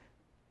God.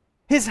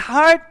 His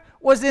heart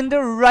was in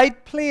the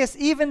right place,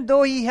 even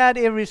though he had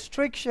a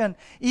restriction,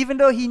 even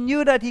though he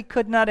knew that he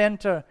could not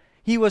enter,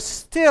 he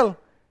was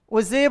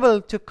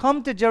able to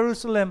come to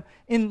Jerusalem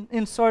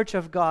in search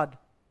of God.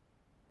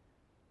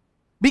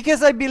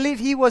 Because I believe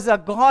he was a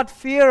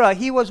God-fearer.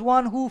 He was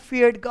one who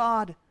feared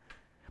God.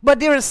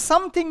 But there is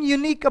something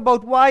unique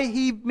about why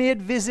he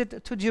made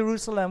visit to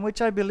Jerusalem,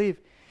 which I believe.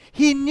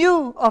 He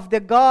knew of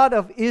the God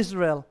of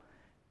Israel.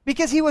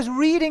 Because he was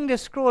reading the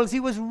scrolls. He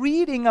was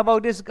reading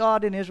about this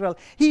God in Israel.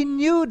 He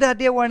knew that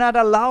they were not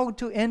allowed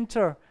to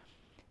enter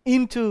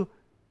into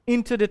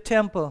the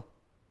temple.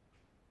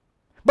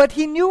 But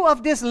he knew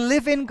of this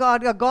living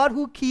God, a God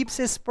who keeps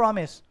his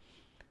promise.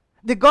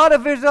 The God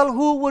of Israel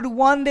who would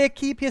one day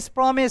keep his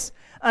promise.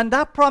 And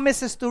that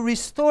promise is to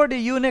restore the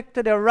eunuch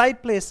to the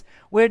right place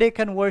where they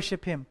can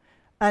worship him.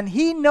 And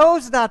he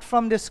knows that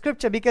from the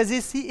scripture, because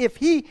if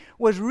he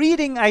was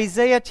reading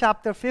Isaiah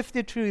chapter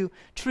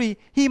 53,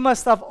 he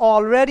must have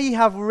already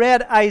have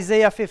read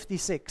Isaiah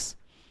 56.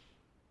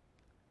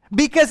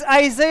 Because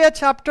Isaiah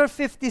chapter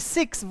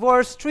 56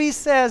 verse 3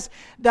 says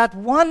that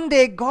one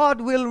day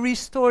God will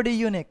restore the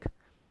eunuch.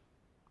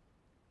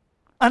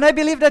 And I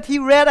believe that he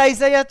read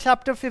Isaiah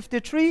chapter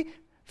 53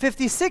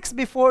 56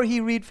 before he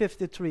read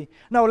 53.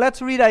 Now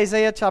let's read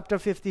Isaiah chapter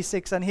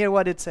 56 and hear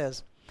what it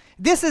says.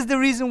 This is the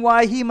reason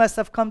why he must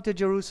have come to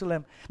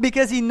Jerusalem,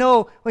 because he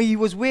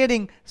was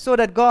waiting so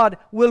that God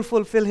will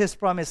fulfill his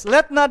promise.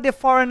 Let not the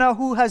foreigner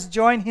who has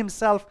joined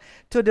himself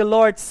to the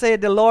Lord say,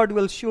 the Lord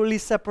will surely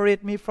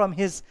separate me from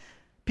his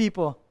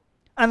people.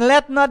 And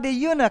let not the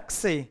eunuch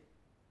say,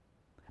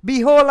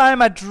 behold, I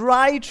am a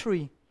dry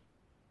tree.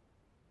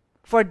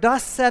 For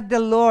thus said the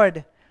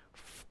Lord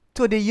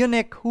to the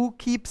eunuch who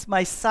keeps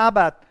my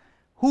Sabbath,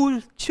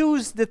 who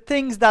choose the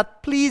things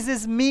that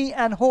pleases me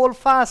and hold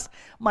fast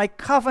my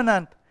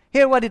covenant.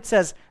 Hear what it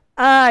says.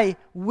 I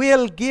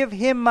will give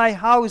him my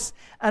house,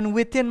 and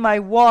within my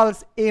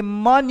walls a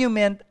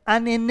monument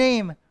and a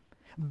name.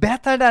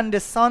 Better than the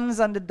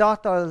sons and the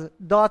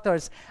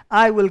daughters,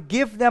 I will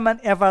give them an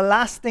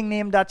everlasting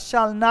name that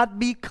shall not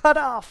be cut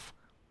off.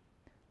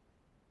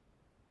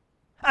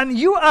 And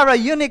you are a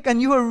eunuch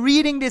and you are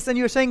reading this and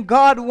you're saying,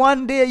 God,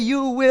 one day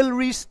you will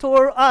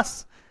restore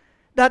us.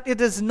 That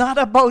it is not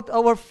about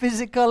our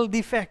physical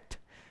defect.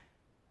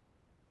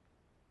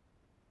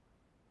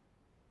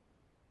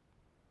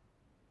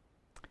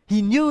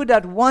 He knew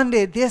that one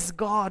day this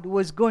God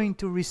was going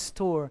to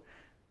restore.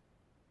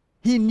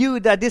 He knew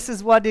that this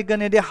is what they're going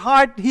to do.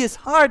 His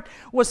heart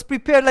was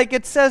prepared, like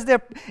it says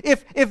there,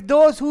 if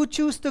those who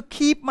choose to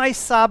keep my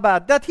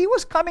Sabbath, that he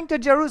was coming to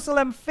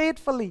Jerusalem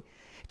faithfully.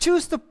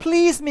 Choose to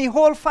please me,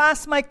 hold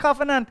fast my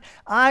covenant.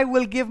 I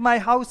will give my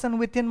house and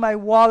within my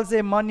walls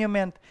a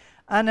monument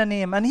and a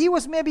name. And he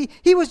was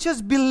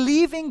just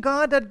believing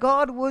God that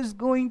God was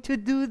going to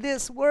do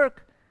this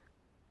work.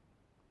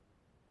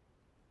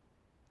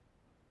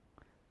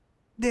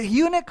 The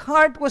eunuch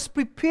heart was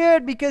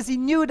prepared because he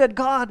knew that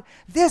God,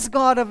 this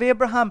God of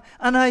Abraham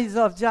and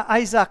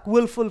Isaac,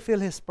 will fulfill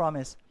his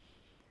promise.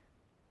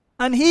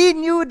 And he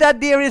knew that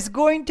there is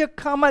going to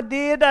come a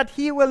day that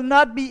he will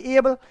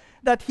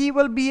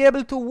be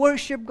able to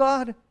worship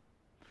God.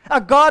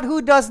 A God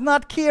who does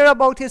not care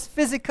about his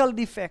physical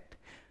defect.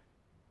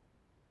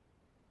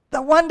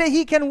 That one day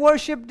he can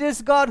worship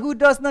this God who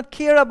does not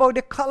care about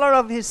the color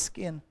of his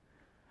skin.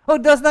 Who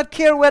does not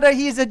care whether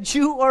he is a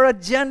Jew or a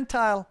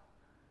Gentile.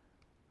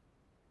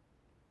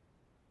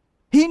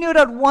 He knew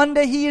that one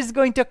day he is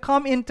going to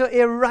come into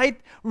a right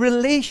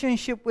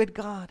relationship with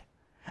God.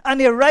 And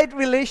a right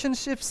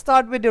relationship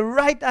starts with the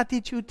right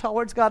attitude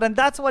towards God. And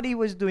that's what he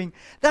was doing.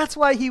 That's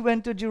why he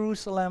went to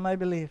Jerusalem, I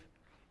believe.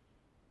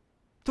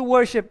 To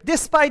worship.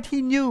 Despite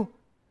he knew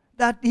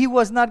that he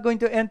was not going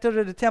to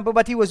enter the temple.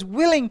 But he was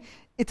willing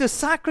to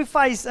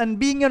sacrifice and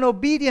being an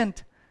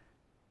obedient.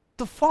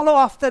 To follow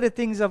after the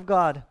things of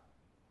God.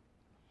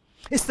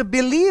 It's to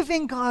believe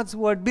in God's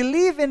word,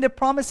 believe in the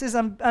promises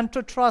and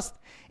to trust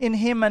in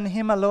him and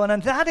him alone.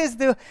 And that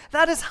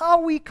is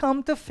how we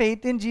come to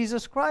faith in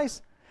Jesus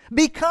Christ.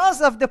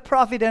 Because of the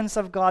providence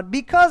of God,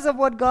 because of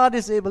what God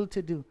is able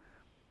to do.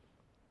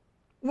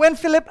 When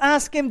Philip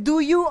asked him, do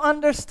you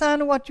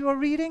understand what you are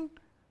reading?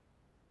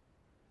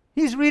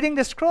 He's reading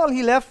the scroll.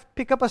 He left,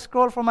 picked up a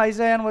scroll from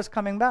Isaiah and was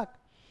coming back.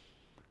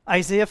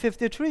 Isaiah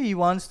 53, he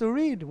wants to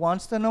read,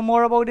 wants to know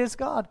more about his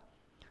God.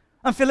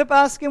 And Philip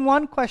asked him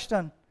one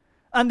question.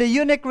 And the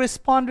eunuch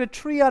responded with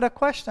 3 other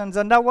questions.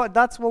 And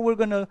that's what we're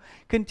going to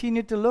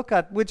continue to look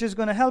at, which is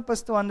going to help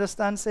us to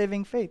understand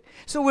saving faith.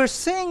 So we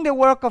see the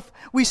work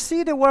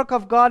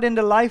of God in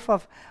the life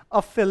of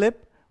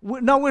Philip.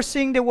 Now we're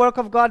seeing the work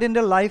of God in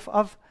the life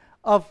of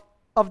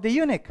the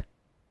eunuch.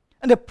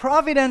 And the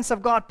providence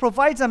of God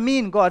provides a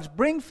mean. God,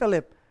 bring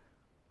Philip.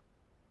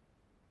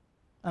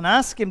 And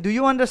ask him, do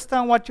you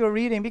understand what you're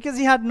reading? Because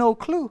he had no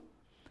clue.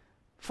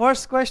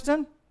 First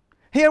question.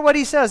 Hear what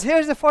he says.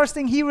 Here's the first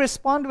thing. He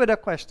responded with a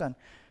question.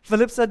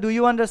 Philip said, do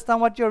you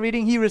understand what you're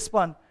reading? He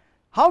responded,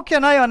 how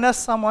can I unless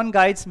someone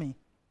guides me?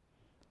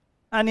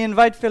 And he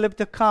invited Philip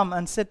to come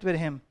and sit with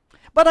him.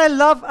 But I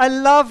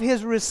love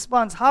his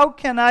response. How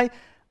can I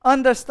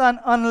understand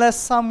unless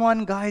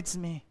someone guides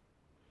me?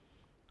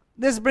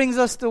 This brings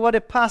us to what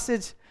a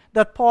passage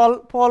that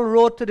Paul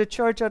wrote to the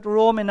church at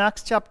Rome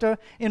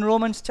in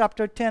Romans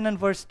chapter 10 and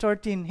verse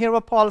 13. Hear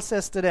what Paul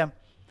says to them.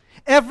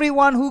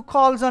 Everyone who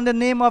calls on the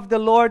name of the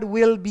Lord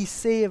will be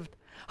saved.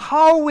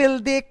 How will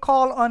they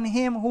call on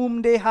him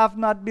whom they have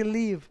not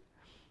believed?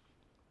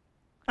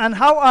 And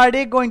how are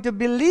they going to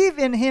believe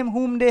in him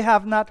whom they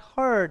have not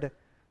heard?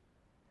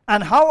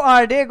 And how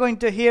are they going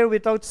to hear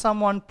without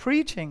someone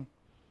preaching?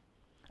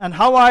 And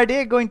how are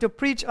they going to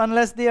preach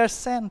unless they are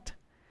sent?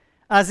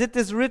 As it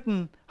is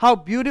written, how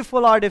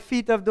beautiful are the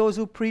feet of those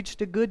who preach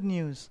the good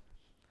news.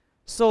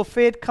 So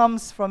faith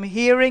comes from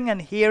hearing,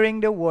 and hearing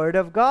the word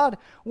of God.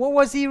 What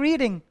was he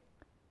reading?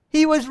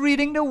 He was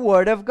reading the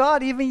word of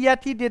God. Even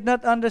yet he did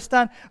not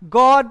understand.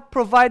 God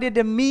provided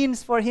the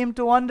means for him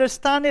to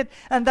understand it.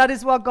 And that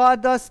is what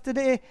God does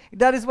today.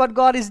 That is what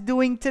God is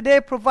doing today,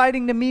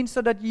 providing the means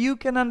so that you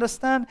can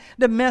understand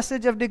the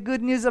message of the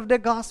good news of the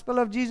gospel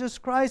of Jesus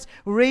Christ,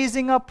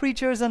 raising up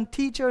preachers and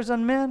teachers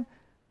and men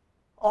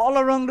all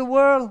around the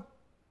world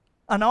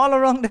and all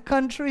around the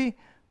country,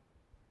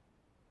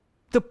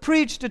 to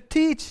preach, to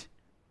teach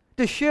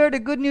to share the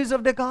good news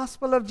of the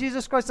gospel of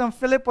Jesus Christ. And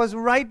Philip was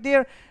right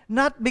there,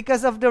 not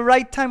because of the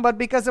right time, but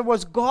because it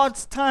was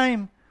God's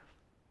time.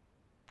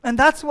 And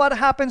that's what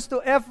happens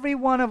to every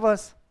one of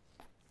us.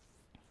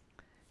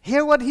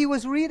 Hear what he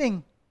was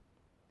reading.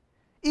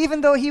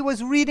 Even though he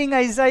was reading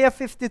Isaiah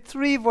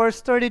 53,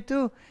 verse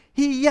 32,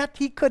 yet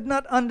he could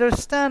not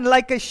understand.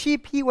 Like a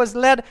sheep, he was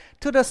led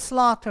to the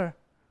slaughter.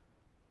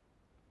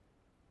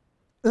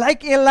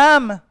 Like a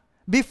lamb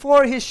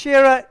before his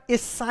shearer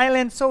is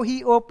silent, so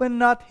he opened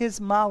not his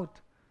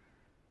mouth.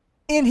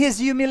 In his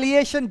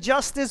humiliation,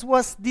 justice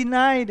was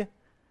denied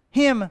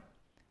him.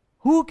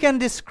 Who can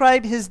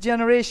describe his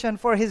generation?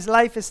 For his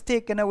life is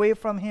taken away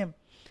from him.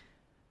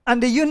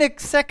 And the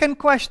eunuch, second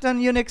question,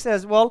 eunuch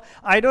says, well,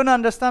 I don't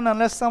understand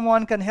unless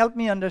someone can help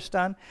me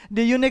understand.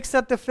 The eunuch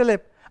said to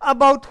Philip,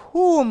 about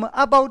whom,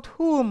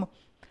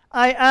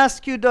 I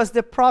ask you, does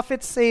the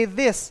prophet say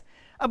this?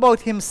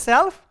 About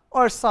himself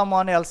or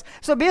someone else?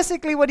 So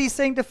basically what he's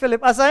saying to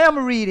Philip, as I am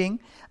reading,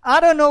 I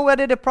don't know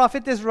whether the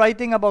prophet is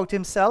writing about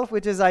himself,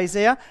 which is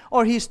Isaiah,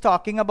 or he's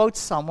talking about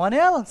someone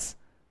else.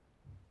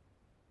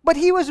 But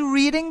he was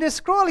reading the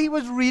scroll. He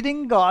was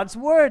reading God's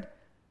word.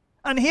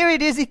 And here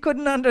it is, he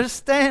couldn't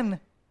understand.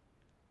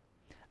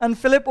 And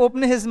Philip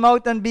opened his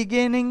mouth and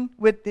beginning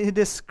with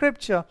the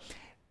scripture.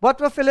 What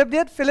Philip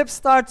did? Philip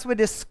starts with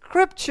the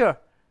scripture,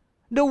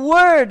 the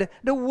word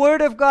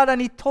of God, and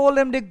he told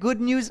him the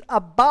good news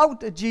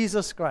about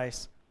Jesus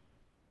Christ.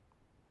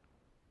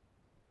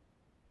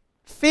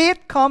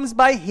 Faith comes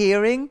by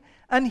hearing,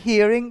 and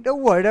hearing the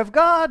word of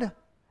God.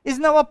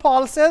 Isn't that what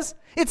Paul says?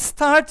 It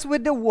starts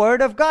with the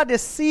word of God. The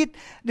seed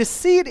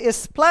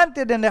is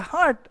planted in the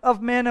heart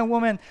of men and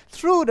women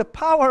through the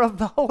power of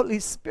the Holy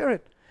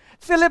Spirit.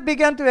 Philip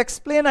began to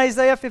explain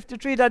Isaiah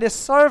 53 that the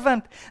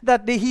servant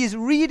that he's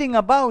reading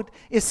about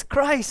is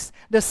Christ,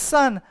 the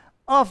Son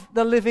of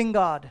the living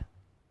God.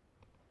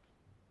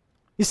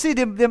 You see,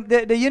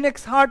 the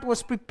eunuch's heart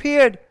was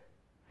prepared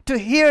to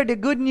hear the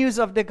good news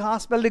of the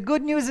gospel. The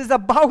good news is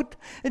about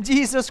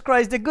Jesus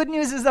Christ. The good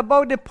news is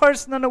about the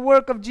person and the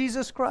work of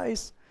Jesus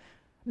Christ.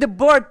 The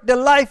birth, the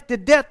life, the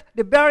death,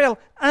 the burial,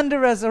 and the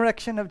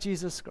resurrection of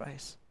Jesus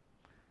Christ.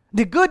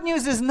 The good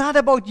news is not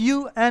about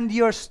you and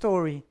your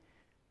story.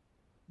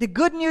 The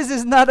good news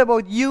is not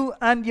about you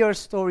and your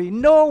story.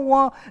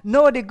 No,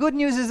 the good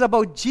news is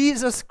about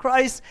Jesus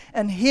Christ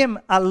and Him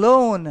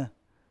alone.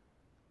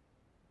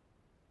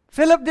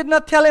 Philip did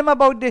not tell him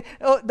about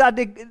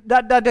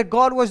that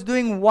God was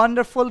doing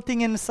wonderful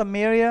thing in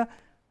Samaria,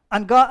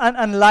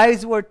 and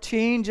lives were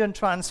changed and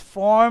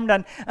transformed,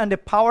 and the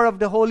power of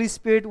the Holy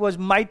Spirit was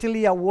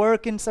mightily at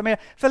work in Samaria.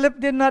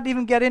 Philip did not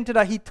even get into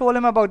that. He told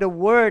him about the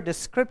word, the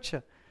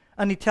scripture,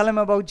 and he told him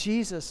about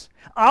Jesus.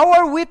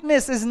 Our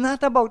witness is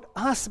not about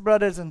us,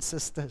 brothers and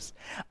sisters.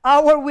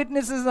 Our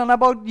witness is not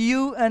about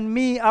you and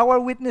me. Our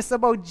witness is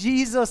about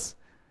Jesus.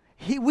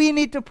 We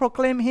need to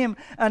proclaim Him,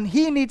 and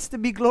He needs to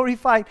be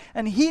glorified,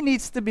 and He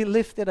needs to be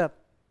lifted up.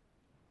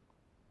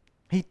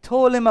 He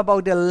told him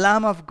about the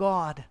Lamb of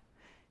God.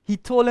 He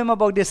told him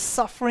about the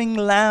suffering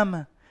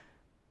Lamb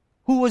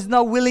who was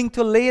now willing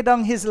to lay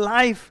down His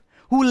life,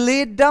 who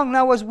laid down,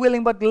 now was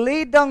willing, but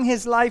laid down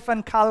His life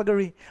on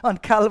Calvary.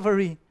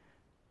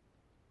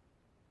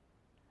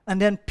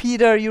 And then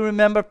Peter, you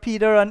remember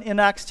Peter in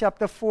Acts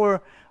chapter 4,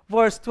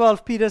 verse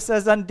 12, Peter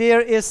says, and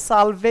there is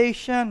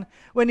salvation.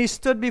 When he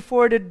stood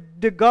before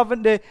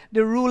the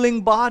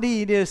ruling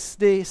body, the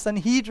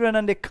Sanhedrin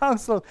and the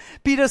council,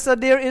 Peter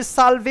said, there is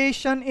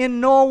salvation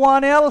in no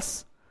one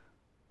else.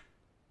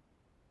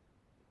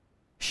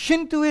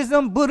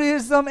 Shintoism,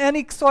 Buddhism,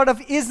 any sort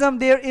of ism,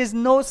 there is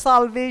no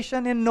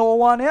salvation in no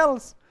one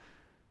else.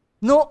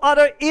 No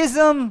other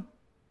ism.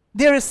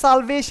 There is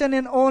salvation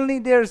in only,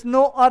 there is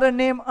no other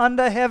name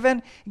under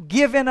heaven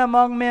given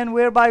among men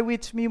whereby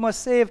which we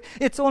must save.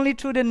 It's only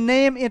through the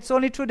name, it's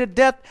only through the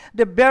death,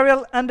 the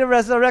burial, and the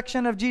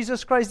resurrection of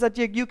Jesus Christ that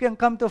you can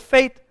come to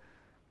faith.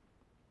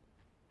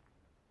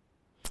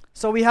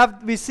 So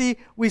we see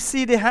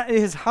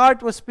his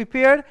heart was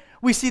prepared.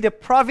 We see the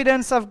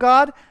providence of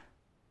God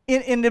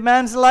in the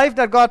man's life,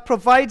 that God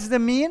provides the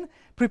mean.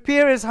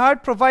 Prepare his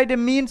heart, provide the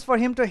means for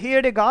him to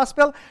hear the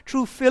gospel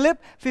through Philip.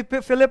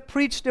 Philip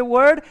preached the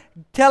word,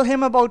 tell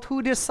him about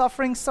who this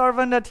suffering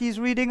servant that he's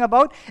reading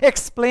about,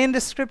 explain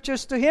the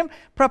scriptures to him,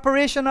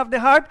 preparation of the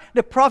heart,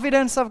 the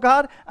providence of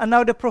God, and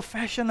now the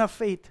profession of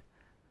faith.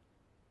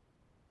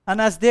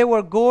 And as they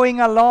were going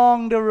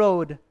along the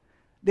road,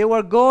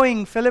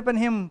 Philip and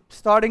him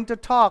starting to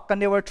talk,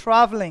 and they were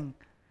traveling.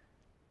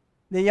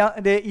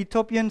 The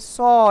Ethiopian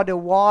saw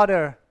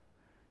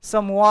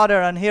some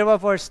water, and here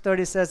what verse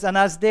 30 says, and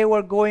as they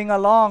were going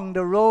along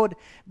the road,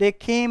 they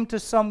came to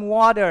some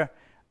water,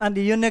 and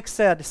the eunuch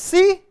said,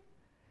 see,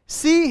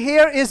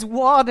 here is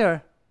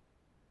water.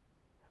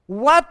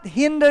 What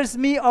hinders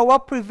me, or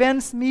what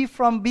prevents me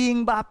from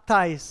being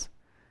baptized?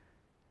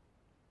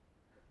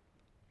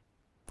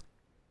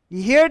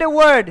 You hear the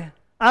word,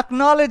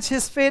 acknowledge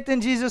his faith in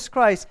Jesus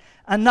Christ,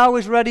 and now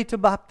is ready to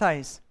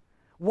baptize.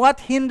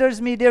 What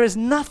hinders me? There is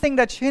nothing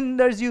that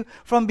hinders you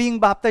from being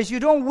baptized. You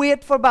don't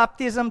wait for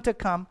baptism to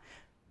come.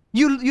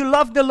 You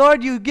love the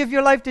Lord, you give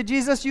your life to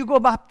Jesus, you go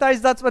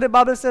baptized. That's what the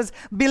Bible says.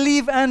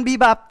 Believe and be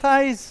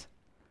baptized.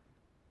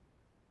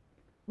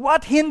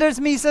 What hinders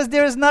me? He says,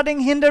 there is nothing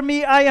hinder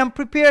me. I am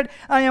prepared.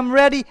 I am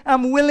ready.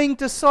 I'm willing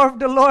to serve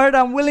the Lord.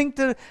 I'm willing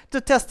to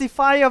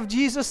testify of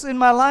Jesus in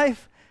my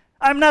life.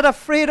 I'm not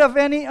afraid of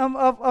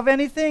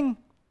anything.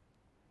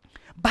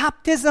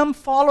 Baptism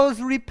follows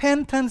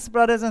repentance,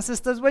 brothers and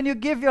sisters. When you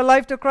give your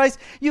life to Christ,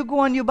 you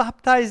go and you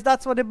baptize.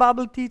 That's what the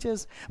Bible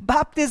teaches.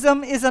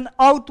 Baptism is an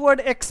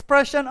outward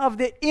expression of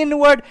the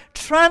inward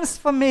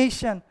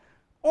transformation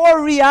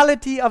or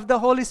reality of the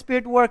Holy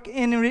Spirit work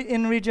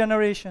in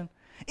regeneration.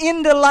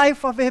 In the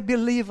life of a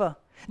believer,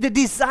 the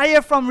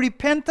desire from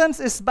repentance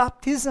is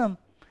baptism.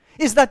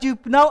 Is that you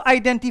now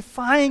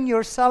identifying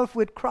yourself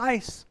with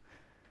Christ.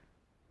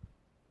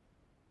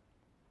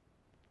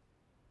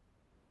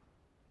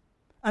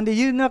 And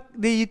the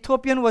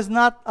Ethiopian was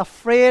not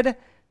afraid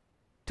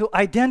to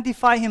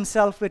identify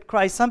himself with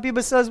Christ. Some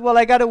people says, well,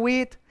 I got to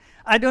wait.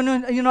 I don't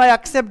know, I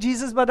accept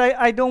Jesus, but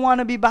I don't want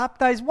to be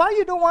baptized. Why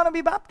you don't want to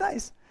be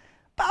baptized?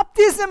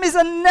 Baptism is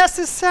a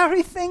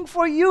necessary thing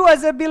for you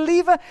as a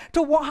believer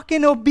to walk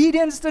in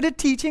obedience to the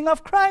teaching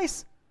of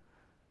Christ.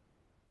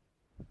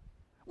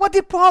 What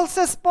did Paul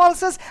says? Paul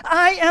says,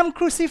 I am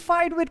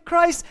crucified with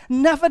Christ.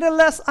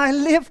 Nevertheless, I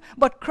live,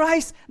 but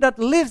Christ that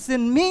lives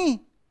in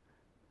me.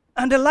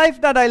 And the life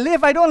that I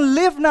live, I don't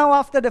live now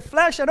after the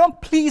flesh. I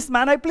don't please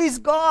man. I please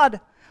God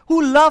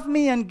who loved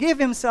me and gave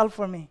himself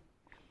for me.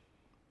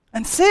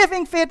 And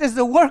saving faith is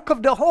the work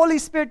of the Holy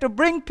Spirit to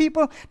bring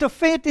people to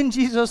faith in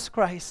Jesus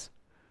Christ.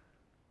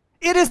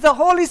 It is the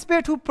Holy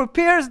Spirit who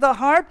prepares the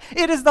heart.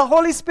 It is the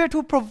Holy Spirit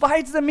who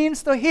provides the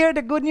means to hear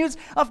the good news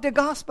of the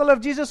gospel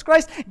of Jesus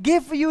Christ,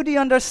 give you the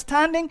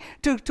understanding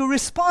to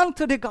respond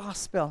to the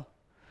gospel.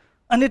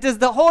 And it is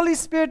the Holy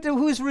Spirit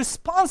who is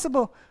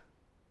responsible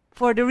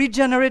for the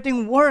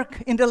regenerating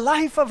work in the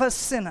life of a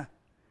sinner.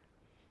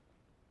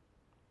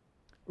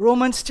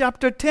 Romans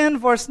chapter 10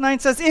 verse 9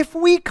 says, if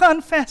we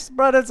confess,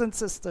 brothers and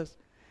sisters,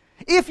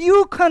 if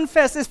you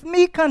confess, if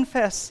me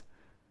confess,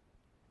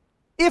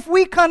 if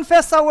we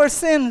confess our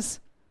sins,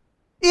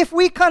 if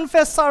we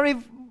confess,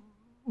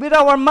 with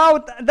our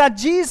mouth that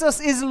Jesus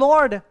is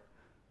Lord,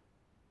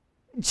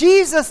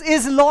 Jesus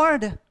is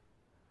Lord.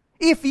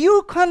 If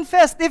you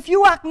confess, if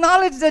you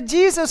acknowledge that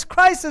Jesus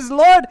Christ is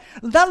Lord,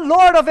 not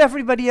Lord of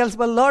everybody else,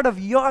 but Lord of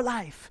your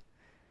life.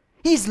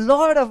 He's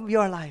Lord of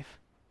your life,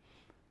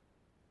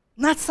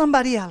 not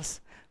somebody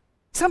else.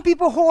 Some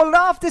people hold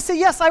off. They say,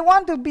 yes, I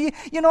want to be,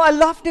 I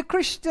love the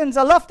Christians.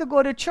 I love to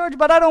go to church,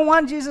 but I don't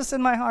want Jesus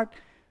in my heart.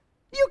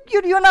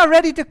 You're not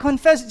ready to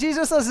confess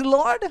Jesus as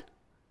Lord?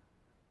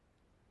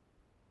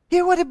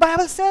 Hear what the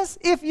Bible says?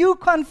 If you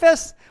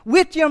confess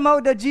with your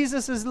mouth that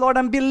Jesus is Lord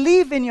and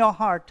believe in your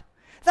heart,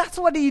 that's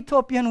what the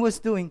Ethiopian was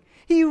doing.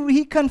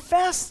 He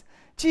confessed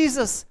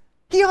Jesus.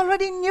 He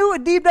already knew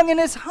it deep down in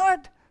his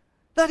heart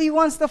that he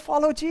wants to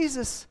follow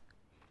Jesus.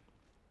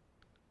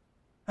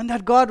 And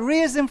that God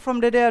raised him from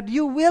the dead.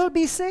 You will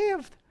be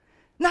saved.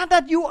 Not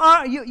that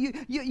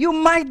you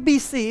might be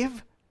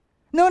saved.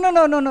 No.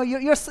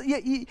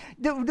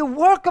 The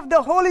work of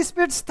the Holy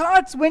Spirit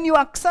starts when you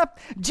accept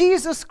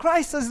Jesus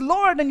Christ as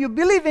Lord and you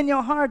believe in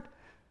your heart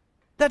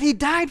that he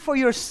died for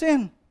your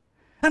sin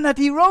and that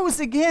he rose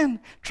again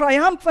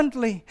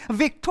triumphantly,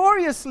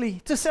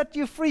 victoriously to set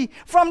you free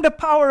from the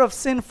power of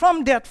sin,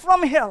 from death,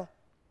 from hell.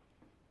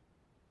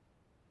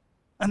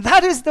 And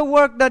that is the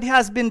work that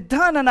has been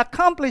done and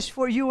accomplished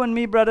for you and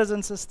me, brothers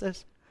and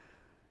sisters.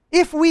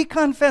 If we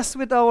confess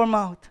with our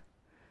mouth,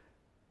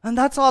 and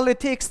that's all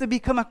it takes to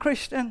become a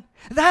Christian.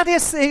 That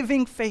is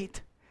saving faith.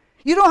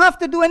 You don't have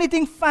to do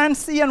anything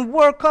fancy and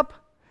work up.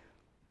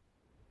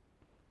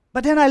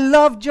 But then I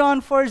love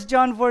 1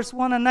 John verse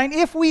 1 and 9.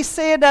 If we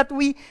say that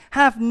we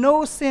have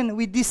no sin,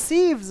 we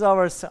deceive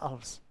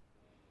ourselves.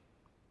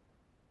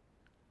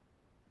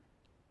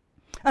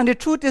 And the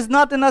truth is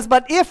not in us,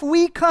 but if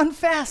we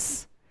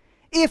confess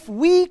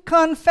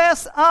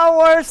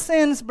our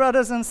sins,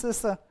 brothers and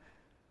sisters,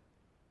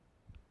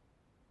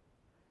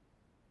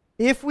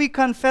 if we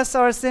confess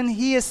our sin,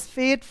 he is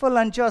faithful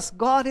and just.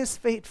 God is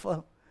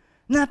faithful,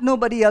 not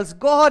nobody else.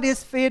 God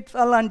is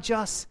faithful and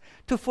just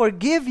to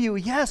forgive you.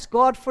 Yes,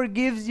 God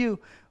forgives you.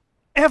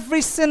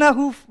 Every sinner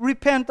who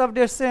repent of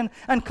their sin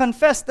and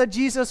confess that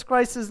Jesus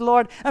Christ is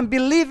Lord and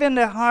believe in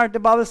their heart, the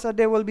Bible said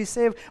they will be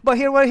saved. But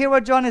hear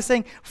what John is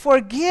saying.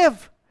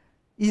 Forgive.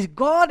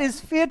 God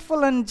is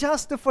faithful and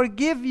just to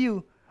forgive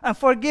you and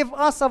forgive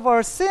us of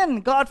our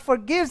sin. God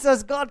forgives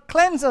us. God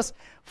cleanses us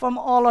from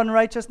all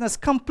unrighteousness.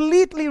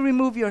 Completely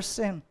remove your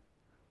sin.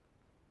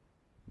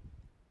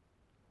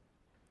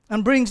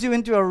 And brings you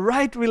into a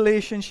right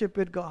relationship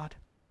with God.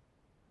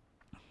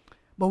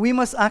 But we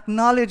must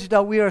acknowledge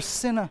that we are a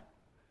sinner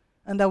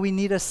and that we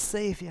need a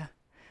Savior.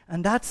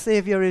 And that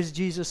Savior is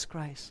Jesus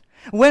Christ.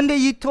 When the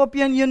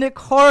Ethiopian eunuch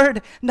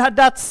heard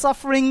that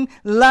suffering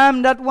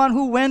lamb, that one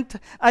who went,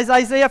 as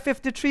Isaiah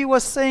 53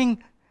 was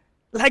saying,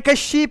 like a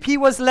sheep he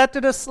was led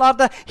to the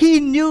slaughter, he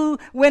knew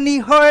when he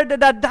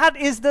heard that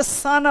is the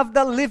Son of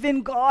the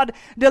living God,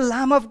 the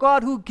Lamb of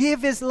God who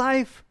gave his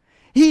life.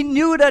 He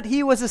knew that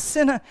he was a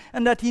sinner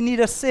and that he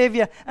needed a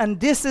Savior. And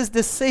this is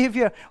the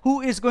Savior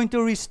who is going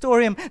to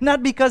restore him.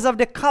 Not because of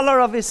the color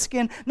of his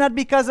skin, not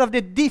because of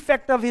the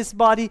defect of his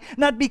body,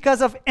 not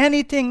because of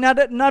anything,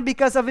 not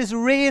because of his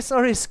race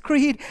or his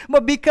creed,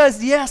 but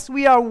because, yes,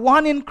 we are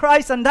one in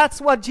Christ, and that's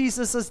what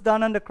Jesus has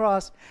done on the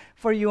cross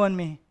for you and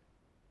me.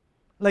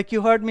 Like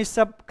you heard me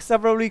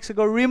several weeks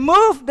ago,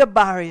 remove the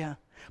barrier.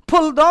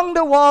 Pull down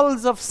the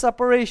walls of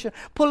separation.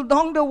 Pull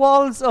down the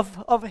walls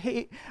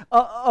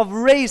of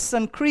race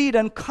and creed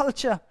and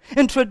culture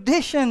and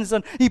traditions.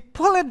 And he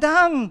pull it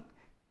down.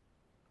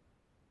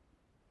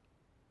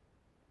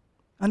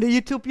 And the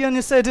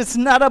Ethiopian said, it's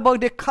not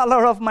about the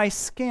color of my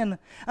skin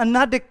and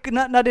not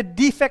the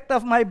defect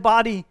of my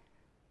body.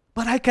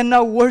 But I can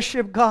now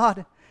worship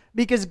God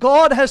because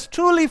God has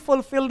truly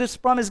fulfilled His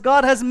promise.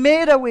 God has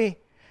made a way.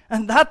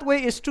 And that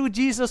way is through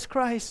Jesus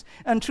Christ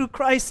and through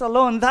Christ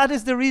alone. That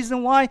is the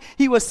reason why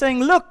he was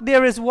saying, look,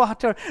 there is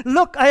water.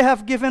 Look, I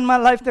have given my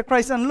life to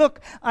Christ. And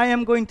look, I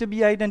am going to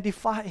be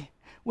identified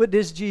with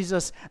this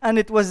Jesus. And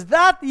it was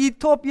that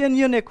Ethiopian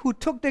eunuch who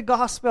took the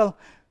gospel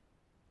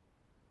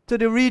to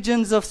the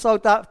regions of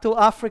to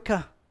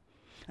Africa.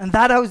 And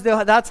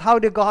that's how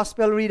the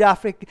gospel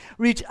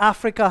reached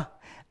Africa.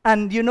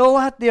 And you know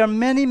what? There are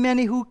many,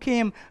 many who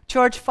came,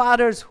 church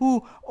fathers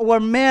who were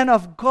men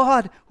of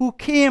God who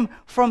came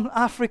from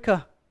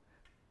Africa.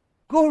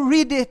 Go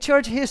read the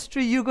church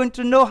history. You're going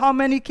to know how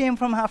many came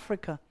from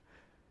Africa.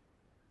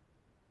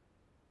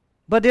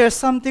 But there's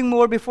something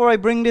more before I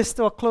bring this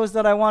to a close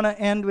that I want to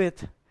end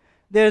with.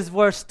 There's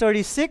verse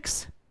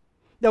 36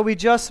 that we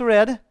just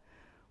read,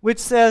 which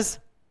says,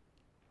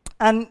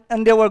 and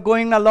they were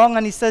going along,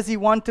 and he says he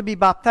wanted to be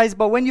baptized.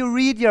 But when you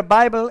read your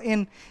Bible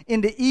in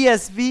the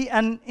ESV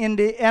and in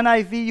the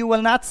NIV, you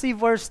will not see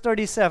verse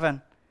 37.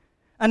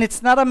 And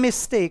it's not a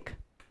mistake.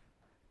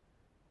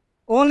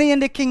 Only in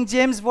the King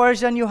James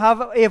Version you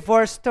have a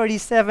verse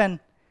 37.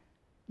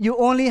 You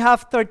only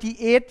have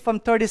 38, from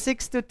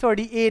 36 to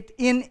 38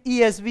 in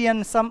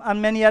ESV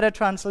and many other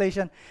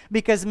translations,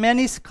 because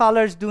many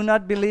scholars do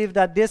not believe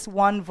that this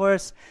one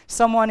verse,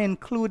 someone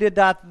included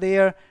that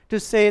there to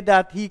say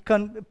that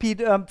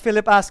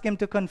Philip asked him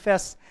to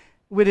confess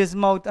with his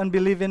mouth and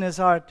believe in his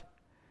heart.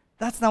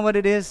 That's not what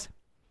it is.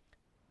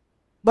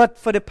 But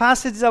for the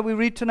passage that we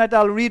read tonight,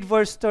 I'll read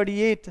verse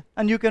 38,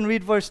 and you can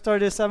read verse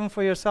 37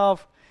 for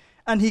yourself.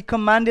 And he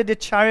commanded the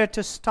chariot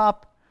to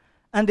stop,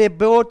 and they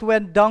both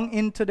went down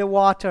into the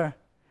water.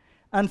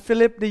 And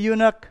Philip the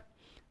eunuch,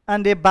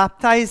 and they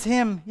baptized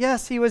him.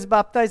 Yes, he was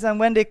baptized. And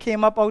when they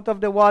came up out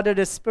of the water,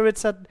 the Spirit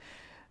said,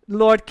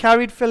 Lord,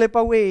 carried Philip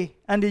away,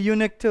 and the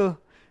eunuch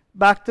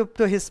back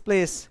to his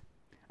place.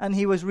 And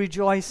he was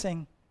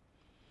rejoicing.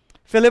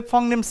 Philip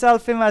found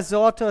himself in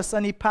Azotus,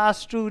 and he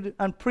passed through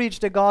and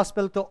preached the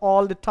gospel to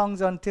all the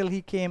tongues until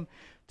he came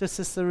to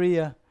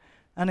Caesarea.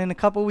 And in a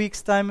couple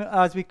weeks' time,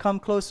 as we come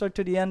closer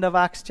to the end of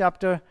Acts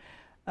chapter,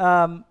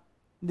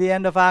 the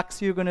end of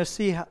Acts, you're going to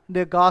see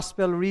the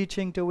gospel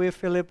reaching to where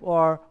Philip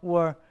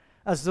were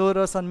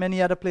Azotus and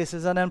many other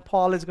places. And then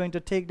Paul is going to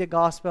take the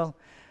gospel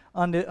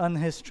on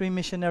his 3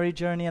 missionary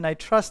journey. And I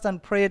trust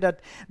and pray that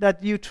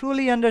you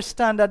truly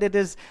understand that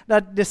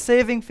that the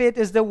saving faith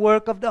is the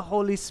work of the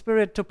Holy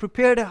Spirit to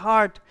prepare the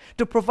heart,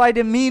 to provide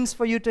a means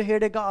for you to hear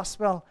the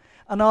gospel,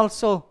 and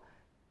also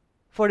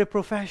for the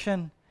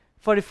profession,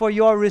 for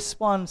your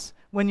response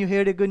when you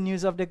hear the good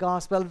news of the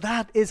gospel.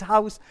 That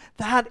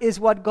is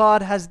what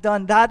God has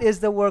done. That is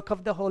the work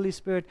of the Holy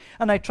Spirit.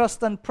 And I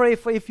trust and pray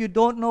for, if you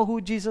don't know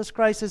who Jesus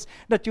Christ is,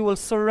 that you will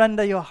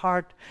surrender your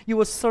heart. You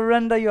will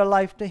surrender your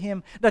life to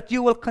Him. That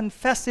you will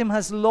confess Him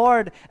as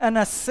Lord and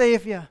as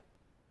Savior.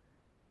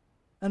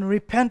 And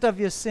repent of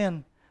your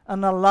sin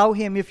and allow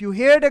Him, if you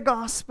hear the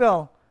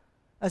gospel,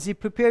 as you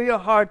prepare your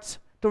hearts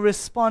to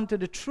respond to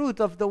the truth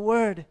of the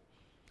Word,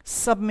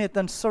 submit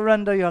and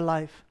surrender your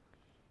life.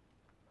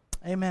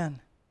 Amen.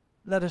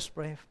 Let us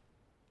pray.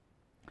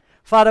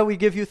 Father, we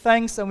give you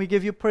thanks and we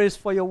give you praise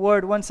for your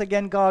word. Once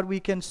again, God, we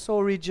can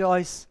so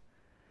rejoice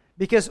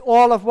because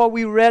all of what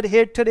we read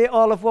here today,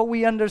 all of what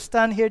we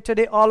understand here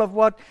today, all of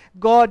what,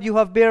 God, you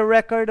have bear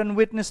record and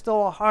witness to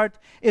our heart,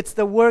 it's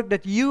the work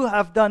that you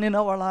have done in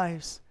our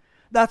lives.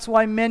 That's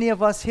why many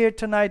of us here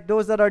tonight,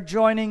 those that are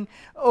joining,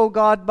 oh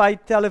God, by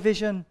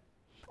television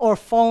or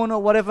phone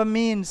or whatever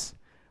means,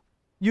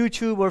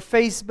 YouTube or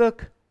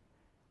Facebook,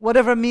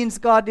 whatever means,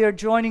 God, they're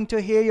joining to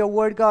hear your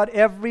word, God.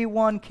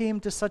 Everyone came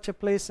to such a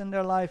place in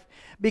their life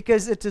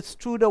because it is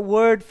through the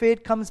word.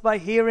 Faith comes by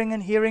hearing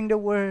and hearing the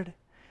word.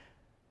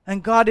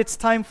 And God, it's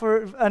time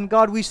and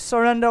God, we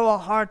surrender our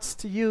hearts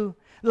to you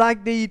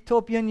like the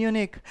Ethiopian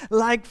eunuch,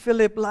 like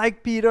Philip,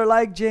 like Peter,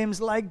 like James,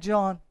 like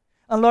John.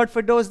 And Lord,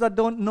 for those that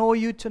don't know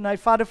you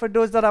tonight, Father, for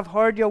those that have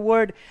heard your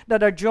word,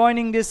 that are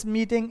joining this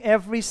meeting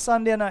every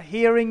Sunday and are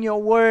hearing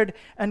your word,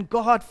 and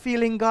God,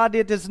 feeling, God,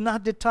 it is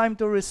not the time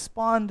to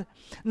respond,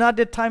 not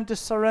the time to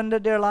surrender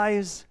their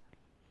lives.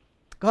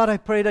 God, I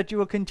pray that you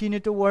will continue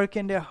to work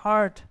in their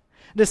heart.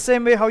 The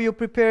same way how you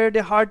prepare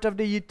the heart of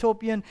the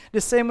Ethiopian,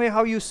 the same way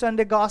how you send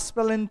the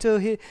gospel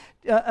into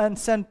and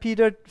send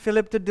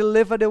Philip to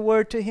deliver the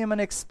word to him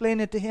and explain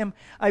it to him.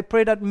 I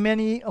pray that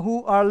many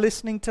who are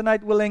listening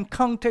tonight will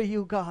encounter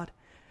you, God.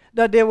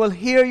 That they will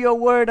hear your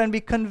word and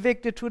be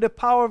convicted through the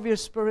power of your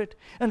Spirit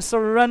and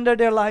surrender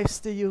their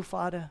lives to you,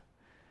 Father.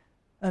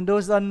 And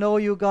those that know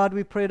you, God,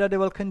 we pray that they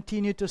will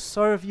continue to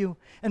serve you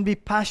and be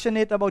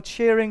passionate about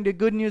sharing the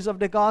good news of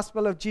the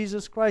gospel of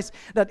Jesus Christ.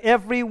 That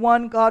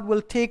everyone, God,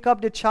 will take up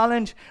the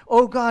challenge,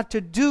 oh God,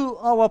 to do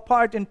our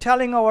part in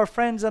telling our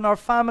friends and our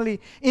family,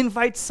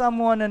 invite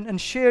someone and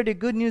share the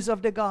good news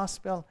of the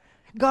gospel.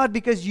 God,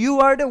 because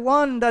you are the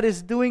one that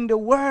is doing the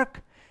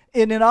work.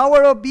 And in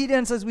our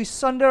obedience as we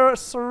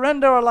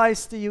surrender our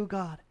lives to you,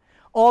 God,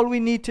 all we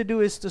need to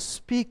do is to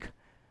speak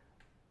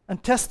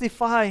and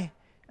testify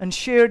and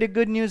share the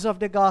good news of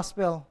the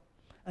gospel.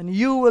 And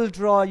you will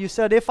draw. You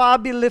said, if I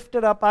be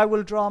lifted up, I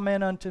will draw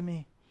men unto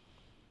me.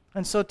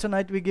 And so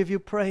tonight we give you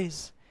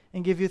praise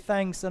and give you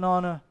thanks and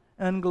honor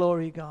and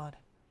glory, God.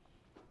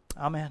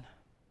 Amen.